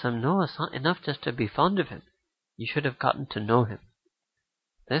Prophet said, no, it's not enough just to be fond of him. You should have gotten to know him.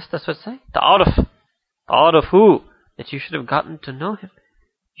 That's what it says. Ta'aruf. Ta'aruf who? That you should have gotten to know him.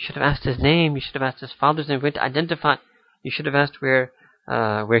 You should have asked his name. You should have asked his father's name. Where to identify. You should have asked where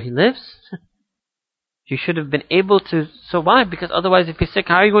he lives. You should have been able to. So why? Because otherwise, if he's sick,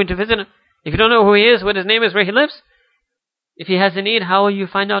 how are you going to visit him? If you don't know who he is, what his name is, where he lives. If he has a need, how will you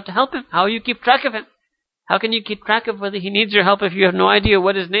find out to help him? How will you keep track of him? How can you keep track of whether he needs your help if you have no idea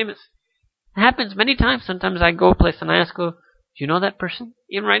what his name is? It happens many times. Sometimes I go a place and I ask, do you know that person?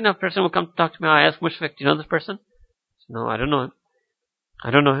 Even right now, a person will come to talk to me. I ask Mushfiq, do you know this person? No, I don't know him.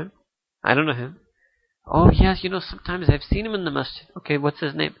 I don't know him. Oh, yes, sometimes I've seen him in the masjid. Okay, what's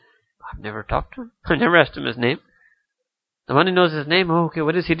his name? I've never talked to him. I've never asked him his name. The one who knows his name, okay,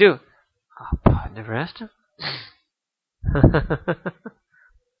 what does he do? I never asked him.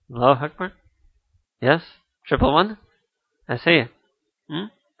 Allahu Akbar. Yes? 111? I say it.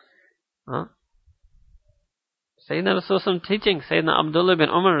 Sayyidina Rasulullah teaching, Sayyidina Abdullah bin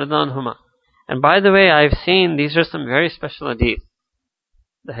Umar radhiyallahu anhuma. And by the way, I've seen, these are some very special hadith.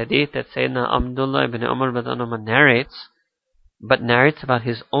 The hadith that Sayyidina Abdullah bin Umar radhiyallahu anhuma narrates about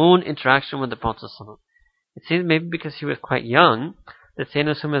his own interaction with the Prophet ﷺ. It seems maybe because he was quite young, that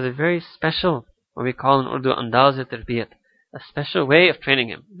Sayyidina Rasulullah has a very special, what we call in Urdu, andaz-e-tarbiyat, a special way of training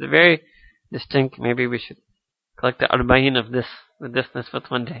him. It's a very distinct, maybe we should collect the arba'in of this, with this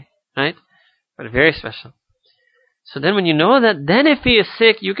nisbat one day, right? But very special. So then when you know that, then if he is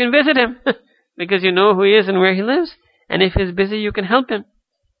sick, you can visit him, because you know who he is and where he lives. And if he's busy, you can help him.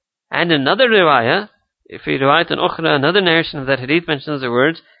 And another riwayah, if we riwayat an ukhra, another narration of that hadith mentions the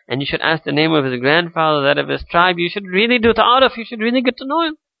words, and you should ask the name of his grandfather, that of his tribe. You should really do ta'aruf. You should really get to know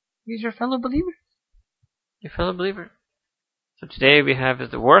him. He's your fellow believer. Your fellow believer. So today we have,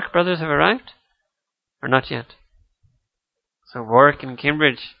 is the Warwick brothers have arrived? Or not yet? So Warwick and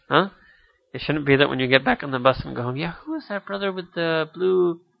Cambridge, It shouldn't be that when you get back on the bus and go home, who is that brother with the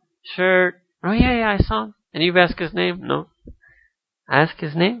blue shirt? Oh yeah, I saw him. And you've asked his name? No. Ask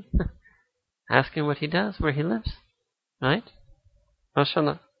his name. Ask him what he does, where he lives. Right?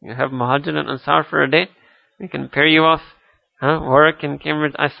 MashaAllah. You have Muhajir and Ansar for a day. We can pair you off. Warwick and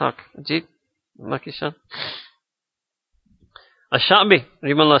Cambridge, Isaac. Ajit. Lucky son. Ash-Sha'bi,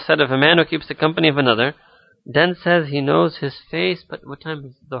 Rahimahullah, said, if a man who keeps the company of another, then says he knows his face, but what time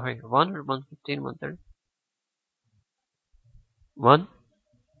is the Dhuhr? 1 or 1:15, 1:30? 1?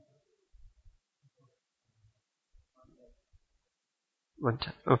 One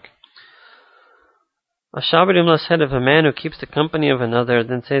time. Okay. Ash-Sha'bi, Rahimahullah, said, if a man who keeps the company of another,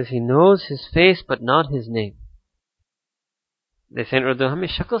 then says he knows his face, but not his name. They say in Urdu, hame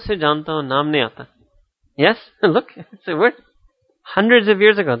shakl se janta hu, naam nahi aata. Yes, look, it's a word. Hundreds of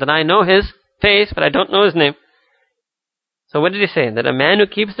years ago, that I know his face, but I don't know his name. So what did he say? That a man who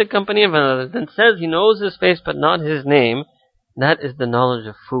keeps the company of another, then says he knows his face, but not his name, that is the knowledge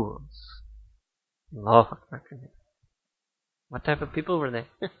of fools. Allahu Akbar. What type of people were they?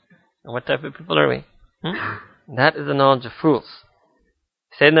 And what type of people are we? That is the knowledge of fools.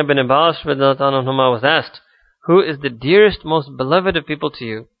 Sayyidina bin Abbas was asked, who is the dearest, most beloved of people to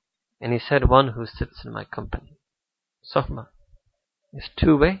you? And he said, one who sits in my company. Sohbah. It's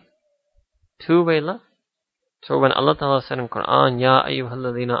two-way. Two-way love. So when Allah Ta'ala said in Quran, Ya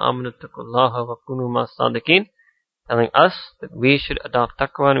ayyuhalladhina amanu taqullaha wa kunu ma sadiqeen, telling us that we should adopt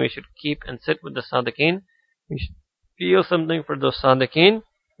taqwa and we should keep and sit with the sadiqeen, we should feel something for those sadiqeen.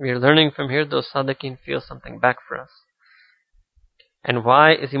 We are learning from here, those sadiqeen feel something back for us. And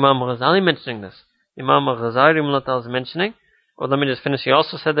why is Imam Ghazali mentioning this? Imam Ghazali is mentioning, well, let me just finish. He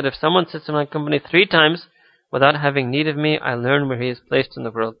also said that if someone sits in my company 3 times without having need of me, I learn where he is placed in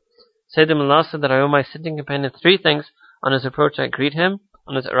the world. Sayyidina Mullah said that I owe my sitting companion 3 things. On his approach, I greet him.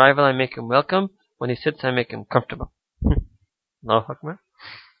 On his arrival, I make him welcome. When he sits, I make him comfortable. Allahu Akbar.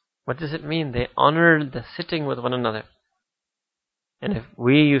 What does it mean? They honored the sitting with one another. And if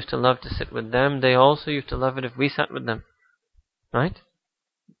we used to love to sit with them, they also used to love it if we sat with them. Right?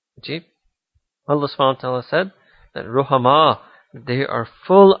 Ajib. Allah subhanahu wa ta'ala said that Ruhama, they are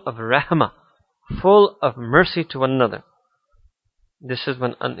full of rahmah, full of mercy to one another. This is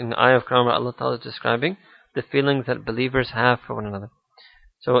when in the ayah of Quran where Allah Ta'ala is describing the feelings that believers have for one another.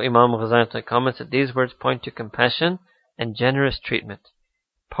 So Imam Ghazali comments that these words point to compassion and generous treatment.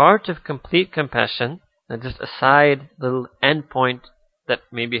 Part of complete compassion, and just a side little end point that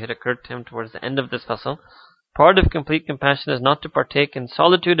maybe had occurred to him towards the end of this fasal, part of complete compassion is not to partake in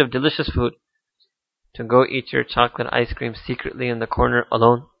solitude of delicious food, to go eat your chocolate ice cream secretly in the corner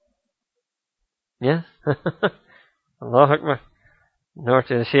alone. Yes? Allahu Akbar. Nor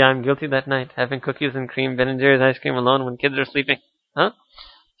to say I'm guilty that night, having cookies and cream, Ben and Jerry's ice cream alone when kids are sleeping.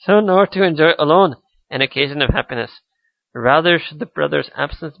 So nor to enjoy alone an occasion of happiness. Rather should the brother's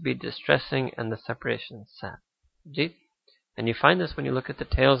absence be distressing and the separation sad. Jeet? And you find this when you look at the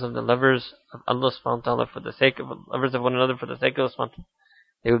tales of the lovers of Allah subhanahu wa ta'ala for the sake of lovers of one another for the sake of Allah subhanahu wa ta'ala.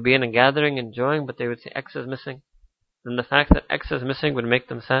 They would be in a gathering enjoying, but they would say X is missing. Then the fact that X is missing would make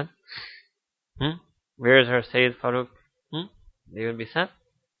them sad. Where is our Sayyid Farooq? They would be sad.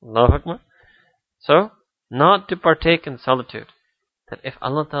 Allahu Akbar. So, not to partake in solitude. That if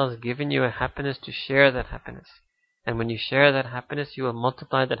Allah Ta'ala has given you a happiness, to share that happiness. And when you share that happiness, you will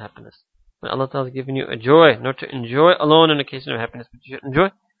multiply that happiness. When Allah Ta'ala has given you a joy, not to enjoy alone an occasion of happiness, but you should enjoy.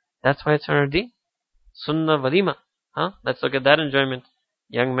 That's why it's on our deen. Sunnah walima. Let's look at that enjoyment.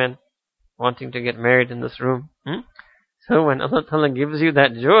 Young men wanting to get married in this room. So when Allah Ta'ala gives you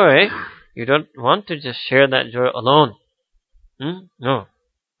that joy, you don't want to just share that joy alone. No.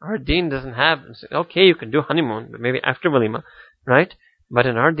 Our deen doesn't have, okay, you can do honeymoon, but maybe after walima, right? But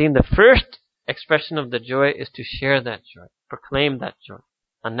in our deen, the first expression of the joy is to share that joy, proclaim that joy,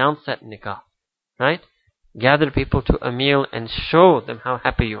 announce that nikah, right? Gather people to a meal and show them how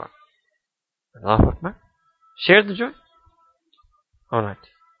happy you are. Allahu Akbar. Share the joy. Alright.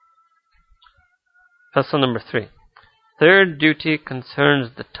 Fasal number 3. Third duty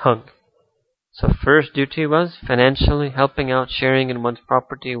concerns the tongue. So first duty was financially helping out, sharing in one's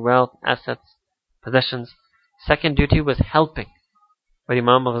property, wealth, assets, possessions. Second duty was helping, what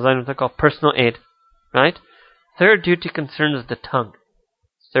Imam Ghazali would call personal aid, right? Third duty concerns the tongue.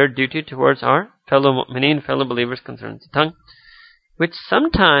 Third duty towards our fellow mu'mineen, fellow believers, concerns the tongue, which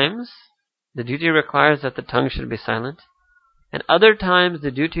sometimes the duty requires that the tongue should be silent, and other times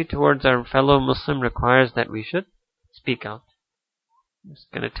the duty towards our fellow Muslim requires that we should speak out. It's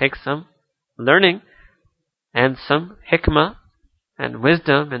going to take some learning and some hikmah and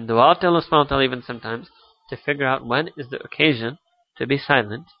wisdom and dua to Allah subhanahu wa ta'ala even sometimes to figure out when is the occasion to be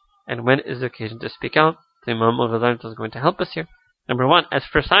silent and when is the occasion to speak out. So Imam Al-Ghazali is going to help us here. Number 1, as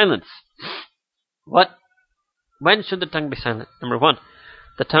for silence, when should the tongue be silent? Number 1,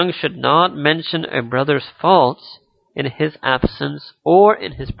 the tongue should not mention a brother's faults in his absence or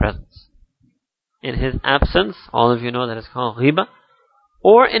in his presence. In his absence, all of you know that is called ghibah,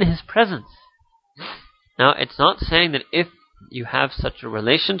 or in his presence. Now, it's not saying that if you have such a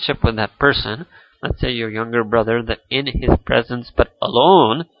relationship with that person, let's say your younger brother, that in his presence but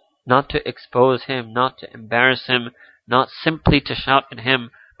alone, not to expose him, not to embarrass him, not simply to shout at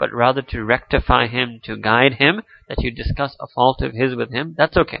him, but rather to rectify him, to guide him, that you discuss a fault of his with him,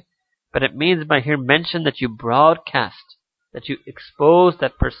 that's okay. But it means by here mention that you broadcast, that you expose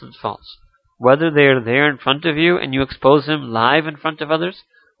that person's faults. Whether they're there in front of you and you expose him live in front of others,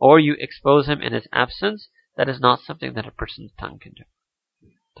 or you expose him in his absence, that is not something that a person's tongue can do.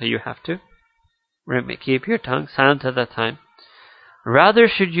 So you have to keep your tongue silent at that time. Rather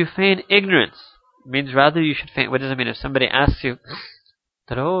should you feign ignorance. It means rather you should feign. What does it mean? If somebody asks you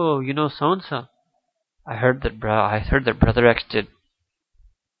that, oh, you know so-and-so, I heard that Brother X did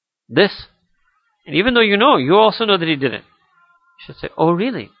this. And even though you also know that he did it. You should say, oh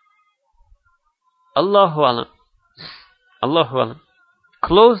really? Allahu alam. Allahu alam.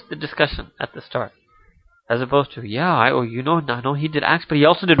 Close the discussion at the start. As opposed to, I know he did X, but he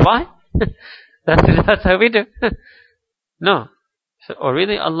also did Y. That's how we do. No. So, oh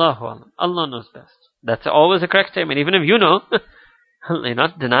really? Allahu alam. Allah knows best. That's always a correct statement. Even if you know, you're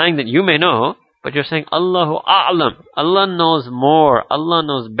not denying that you may know, but you're saying Allahu a'lam. Allah knows more. Allah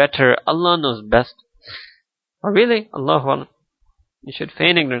knows better. Allah knows best. Oh really? Allahu alam. You should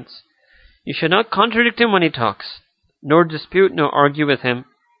feign ignorance. You should not contradict him when he talks, nor dispute, nor argue with him.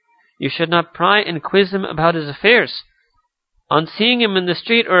 You should not pry and quiz him about his affairs. On seeing him in the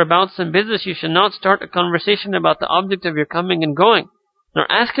street or about some business, you should not start a conversation about the object of your coming and going, nor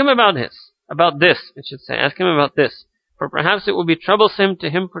ask him about this, Ask him about this, for perhaps it will be troublesome to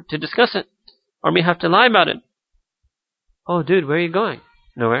him to discuss it, or may have to lie about it. Oh, dude, where are you going?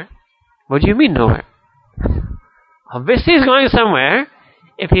 Nowhere. What do you mean nowhere? Obviously he's going somewhere.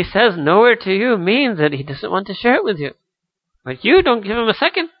 If he says nowhere to you, means that he doesn't want to share it with you. But you don't give him a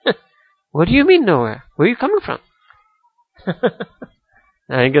second. What do you mean nowhere? Where are you coming from?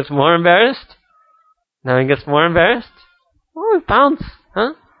 Now he gets more embarrassed. Oh, bounce.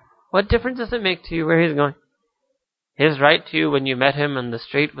 Huh? What difference does it make to you where he's going? His right to you when you met him on the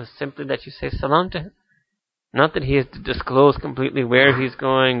street was simply that you say salam to him. Not that he has to disclose completely where he's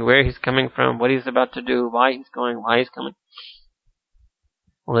going, where he's coming from, what he's about to do, why he's going, why he's coming.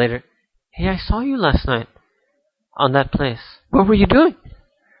 Later, hey, I saw you last night on that place. What were you doing?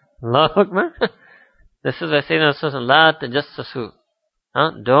 Allahu Akbar. This is I say in Rasulullah, La tajassasu.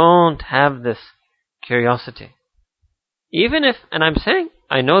 Don't have this curiosity. Even if, and I'm saying,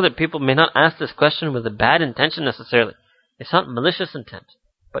 I know that people may not ask this question with a bad intention necessarily. It's not malicious intent.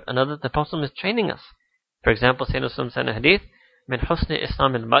 But another, the Prophet is training us. For example, Sayyidina Rasulullah said in a hadith, Min husni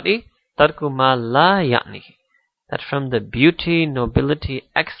islam al-mar'i tarku ma la ya'nihi. That from the beauty, nobility,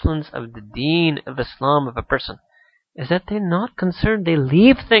 excellence of the deen of Islam of a person is that they're not concerned. They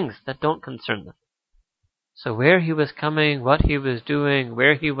leave things that don't concern them. So where he was coming, what he was doing,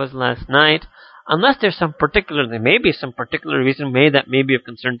 where he was last night, unless there may be some particular reason that may be of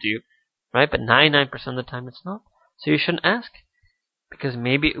concern to you, right? But 99% of the time it's not. So you shouldn't ask, because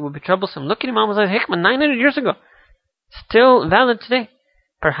maybe it would be troublesome. Look at Imam al-Hikmah 900 years ago. Still valid today.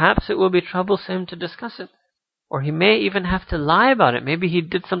 Perhaps it will be troublesome to discuss it. Or he may even have to lie about it. Maybe he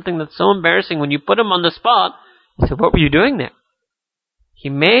did something that's so embarrassing when you put him on the spot. You say, what were you doing there? He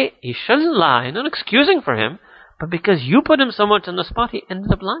shouldn't lie, not excusing for him, but because you put him so much on the spot, he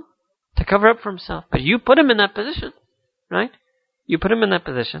ended up lying to cover up for himself. But you put him in that position, right? You put him in that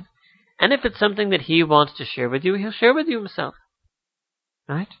position. And if it's something that he wants to share with you, he'll share with you himself,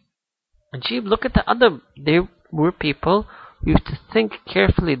 right? And look at the other. They were people who used to think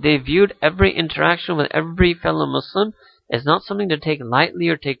carefully. They viewed every interaction with every fellow Muslim as not something to take lightly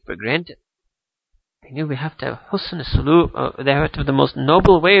or take for granted. They knew we have to have husn suluk. They have to have the most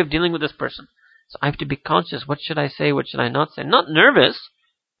noble way of dealing with this person. So I have to be conscious. What should I say? What should I not say? Not nervous,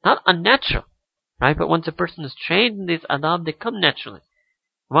 not unnatural, right? But once a person is trained in these adab, they come naturally.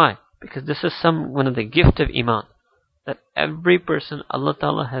 Why? Because this is one of the gift of iman. That every person Allah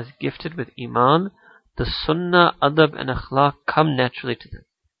Ta'ala has gifted with iman, the sunnah, adab and akhlaq come naturally to them.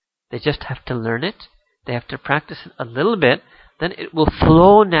 They just have to learn it. They have to practice it a little bit. Then it will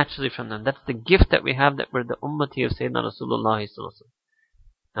flow naturally from them. That's the gift that we have, that we're the ummati of Sayyidina Rasulullah.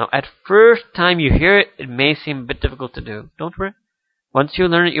 Now, at first time you hear it, it may seem a bit difficult to do. Don't worry. Once you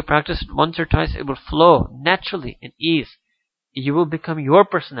learn it, you practice it once or twice, it will flow naturally in ease. You will become your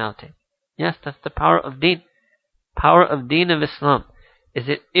personality. Yes, that's the power of deen. Power of deen of Islam is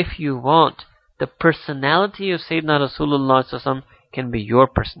that if you want, the personality of Sayyidina Rasulullah can be your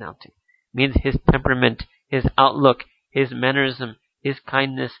personality. Means his temperament, his outlook, his mannerism, his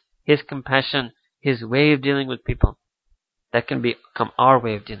kindness, his compassion, his way of dealing with people. That can become our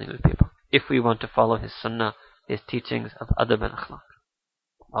way of dealing with people if we want to follow his sunnah, his teachings of adab and akhlaq.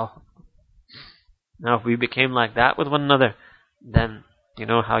 Oh. Now if we became like that with one another, then you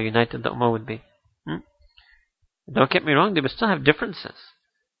know how united the ummah would be. Don't get me wrong, they would still have differences.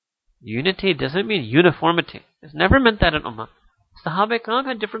 Unity doesn't mean uniformity. It's never meant that in ummah. Sahaba Ikram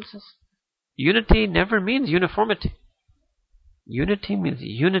had differences. Unity never means uniformity. Unity means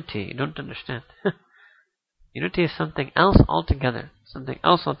unity. You don't understand. Unity is something else altogether. Something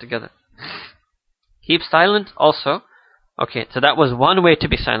else altogether. Keep silent also. Okay, so that was one way to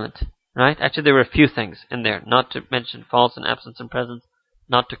be silent. Right? Actually, there were a few things in there. Not to mention false and absence and presence.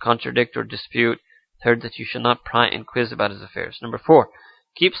 Not to contradict or dispute. Third, that you should not pry and quiz about his affairs. Number 4,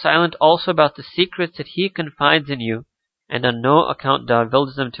 keep silent also about the secrets that he confides in you, and on no account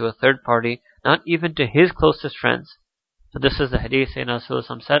divulge them to a third party, not even to his closest friends. So this is the hadith Sayyidina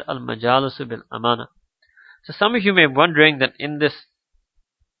Rasulullah said, Al-Majalisu bil-Amana. So some of you may be wondering that in this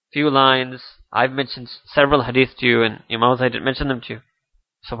few lines, I've mentioned several hadiths to you, and Imam Zayd didn't mention them to you.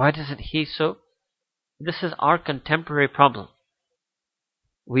 So why doesn't he so? This is our contemporary problem.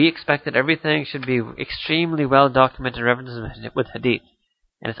 We expect that everything should be extremely well documented references with hadith.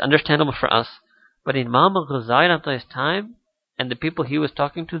 And it's understandable for us. But Imam al-Ghazali at his time, and the people he was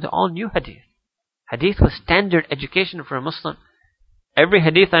talking to, they all knew hadith. Hadith was standard education for a Muslim. Every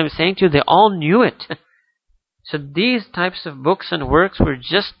hadith I'm saying to you, they all knew it. So these types of books and works were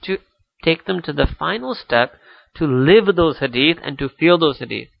just to take them to the final step, to live those hadith and to feel those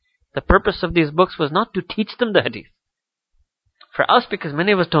hadith. The purpose of these books was not to teach them the hadith. For us, because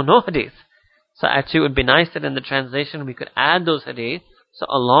many of us don't know hadith. So actually it would be nice that in the translation we could add those hadith. So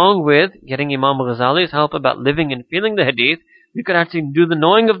along with getting Imam al-Ghazali's help about living and feeling the hadith, we could actually do the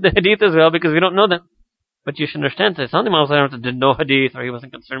knowing of the hadith as well, because we don't know them. But you should understand, so it's not Imam al-Ghazali didn't know hadith, or he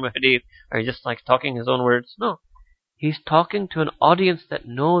wasn't concerned with hadith, or he just likes talking his own words. No. He's talking to an audience that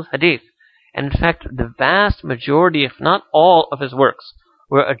knows hadith. And in fact, the vast majority, if not all, of his works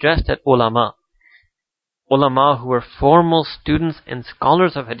were addressed at ulama. Ulama who were formal students and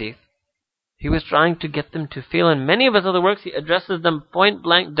scholars of hadith. He was trying to get them to feel, and many of his other works, he addresses them point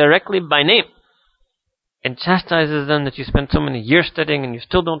blank directly by name. And chastises them that you spent so many years studying and you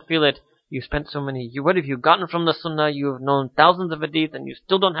still don't feel it. You spent so many, what have you gotten from the sunnah? You have known thousands of hadith and you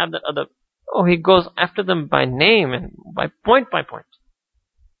still don't have that other. Oh, he goes after them by name and by point.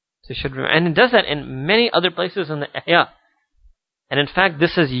 So you should remember. And he does that in many other places in the Ihya. And in fact,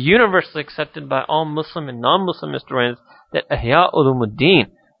 this is universally accepted by all Muslim and non-Muslim historians, that Ihya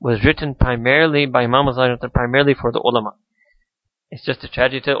Ulumuddin was written primarily by Imam Ghazali, primarily for the ulama. It's just a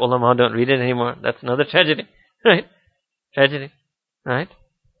tragedy that ulama don't read it anymore. That's another tragedy, right? Tragedy, right?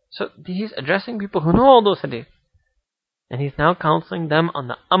 So he's addressing people who know all those hadith. And he's now counseling them on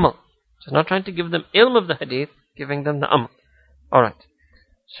the amal. So he's not trying to give them ilm of the hadith, giving them the amal. Alright.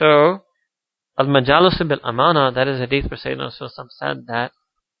 So, Al-Majalisu bil-Amana, that is hadith where Sayyidina Rasulullah said that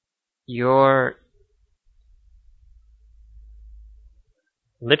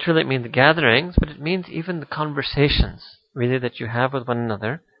literally it means gatherings, but it means even the conversations, really, that you have with one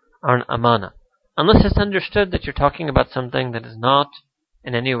another are an amana. Unless it's understood that you're talking about something that is not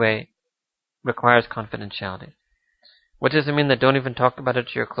in any way requires confidentiality. What does it mean that don't even talk about it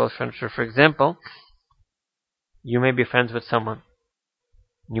to your close friends? For example, you may be friends with someone.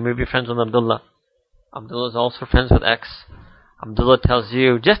 You may be friends with Abdullah. Abdullah is also friends with X. Abdullah tells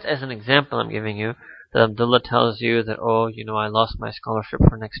you, just as an example I'm giving you, that Abdullah tells you that, I lost my scholarship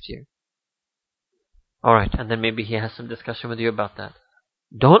for next year. Alright, and then maybe he has some discussion with you about that.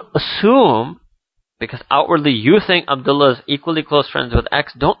 Don't assume, because outwardly you think Abdullah is equally close friends with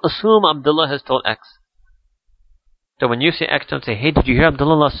X, don't assume Abdullah has told X. So when you say X, don't say, hey, did you hear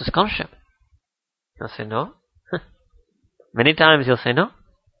Abdullah lost his scholarship? He'll say no. Many times he'll say no.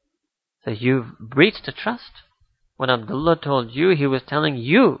 So you've breached a trust. When Abdullah told you, he was telling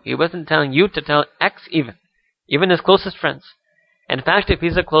you. He wasn't telling you to tell X even his closest friends. In fact, if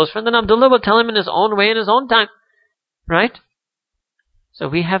he's a close friend, then Abdullah will tell him in his own way, in his own time. Right? So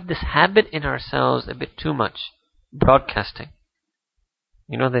we have this habit in ourselves a bit too much. Broadcasting.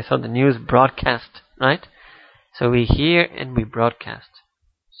 They saw the news broadcast, right? So we hear and we broadcast.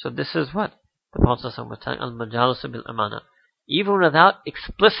 So this is what the Prophet was telling, Al-Majalisu bil-Amana. Even without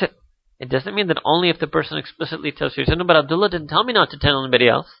explicit, it doesn't mean that only if the person explicitly tells you, no, but Abdullah didn't tell me not to tell anybody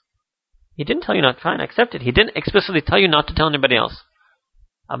else. He didn't tell you not to, fine, accept it. He didn't explicitly tell you not to tell anybody else.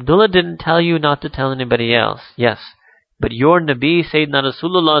 Abdullah didn't tell you not to tell anybody else, yes. But your Nabi, Sayyidina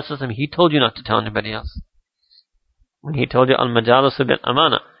Rasulullah, he told you not to tell anybody else. When he told you, Al-Majalisu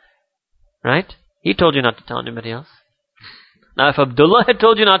bil-Amana, right? He told you not to tell anybody else. Now, if Abdullah had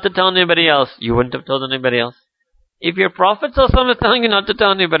told you not to tell anybody else, you wouldn't have told anybody else. If your Prophet is telling you not to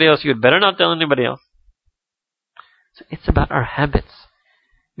tell anybody else, you'd better not tell anybody else. So it's about our habits.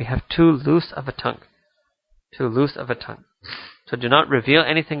 We have too loose of a tongue. Too loose of a tongue. So do not reveal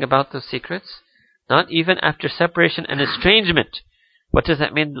anything about those secrets, not even after separation and estrangement. What does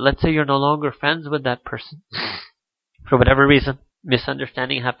that mean? Let's say you're no longer friends with that person. For whatever reason,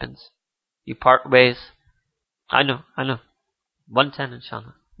 misunderstanding happens. You part ways. I know. 110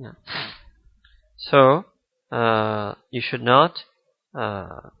 inshallah. Yeah. So, you should not,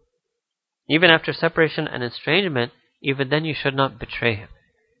 even after separation and estrangement, even then you should not betray him.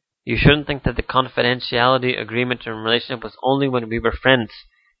 You shouldn't think that the confidentiality agreement and relationship was only when we were friends,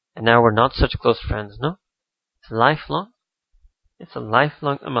 and now we're not such close friends. No. It's lifelong. It's a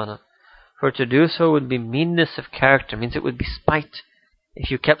lifelong amana. For to do so would be meanness of character, means it would be spite. If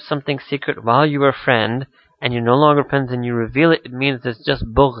you kept something secret while you were a friend, and you're no longer friends and you reveal it, it means it's just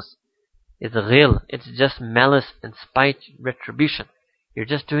bughz. It's ghil. It's just malice and spite, retribution. You're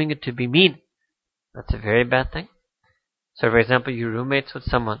just doing it to be mean. That's a very bad thing. So for example, you're roommates with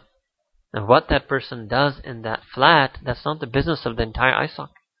someone. And what that person does in that flat, that's not the business of the entire ISOC.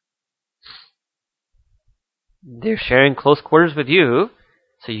 They're sharing close quarters with you,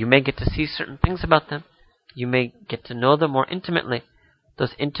 so you may get to see certain things about them. You may get to know them more intimately.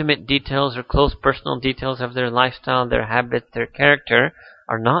 Those intimate details or close personal details of their lifestyle, their habits, their character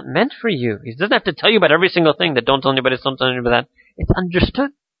are not meant for you. He doesn't have to tell you about every single thing, that don't tell anybody, don't tell anybody that. It's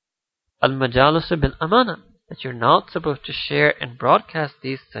understood. Al-majalusu bil amana, that you're not supposed to share and broadcast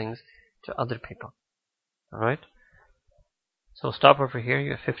these things to other people. Alright? So we'll stop over here.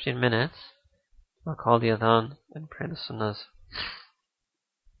 You have 15 minutes. I'll call the adhan and pray the sunnahs.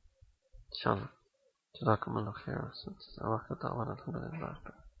 Inshallah. Jazakumullah khair.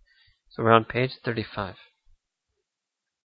 So we're on page 35.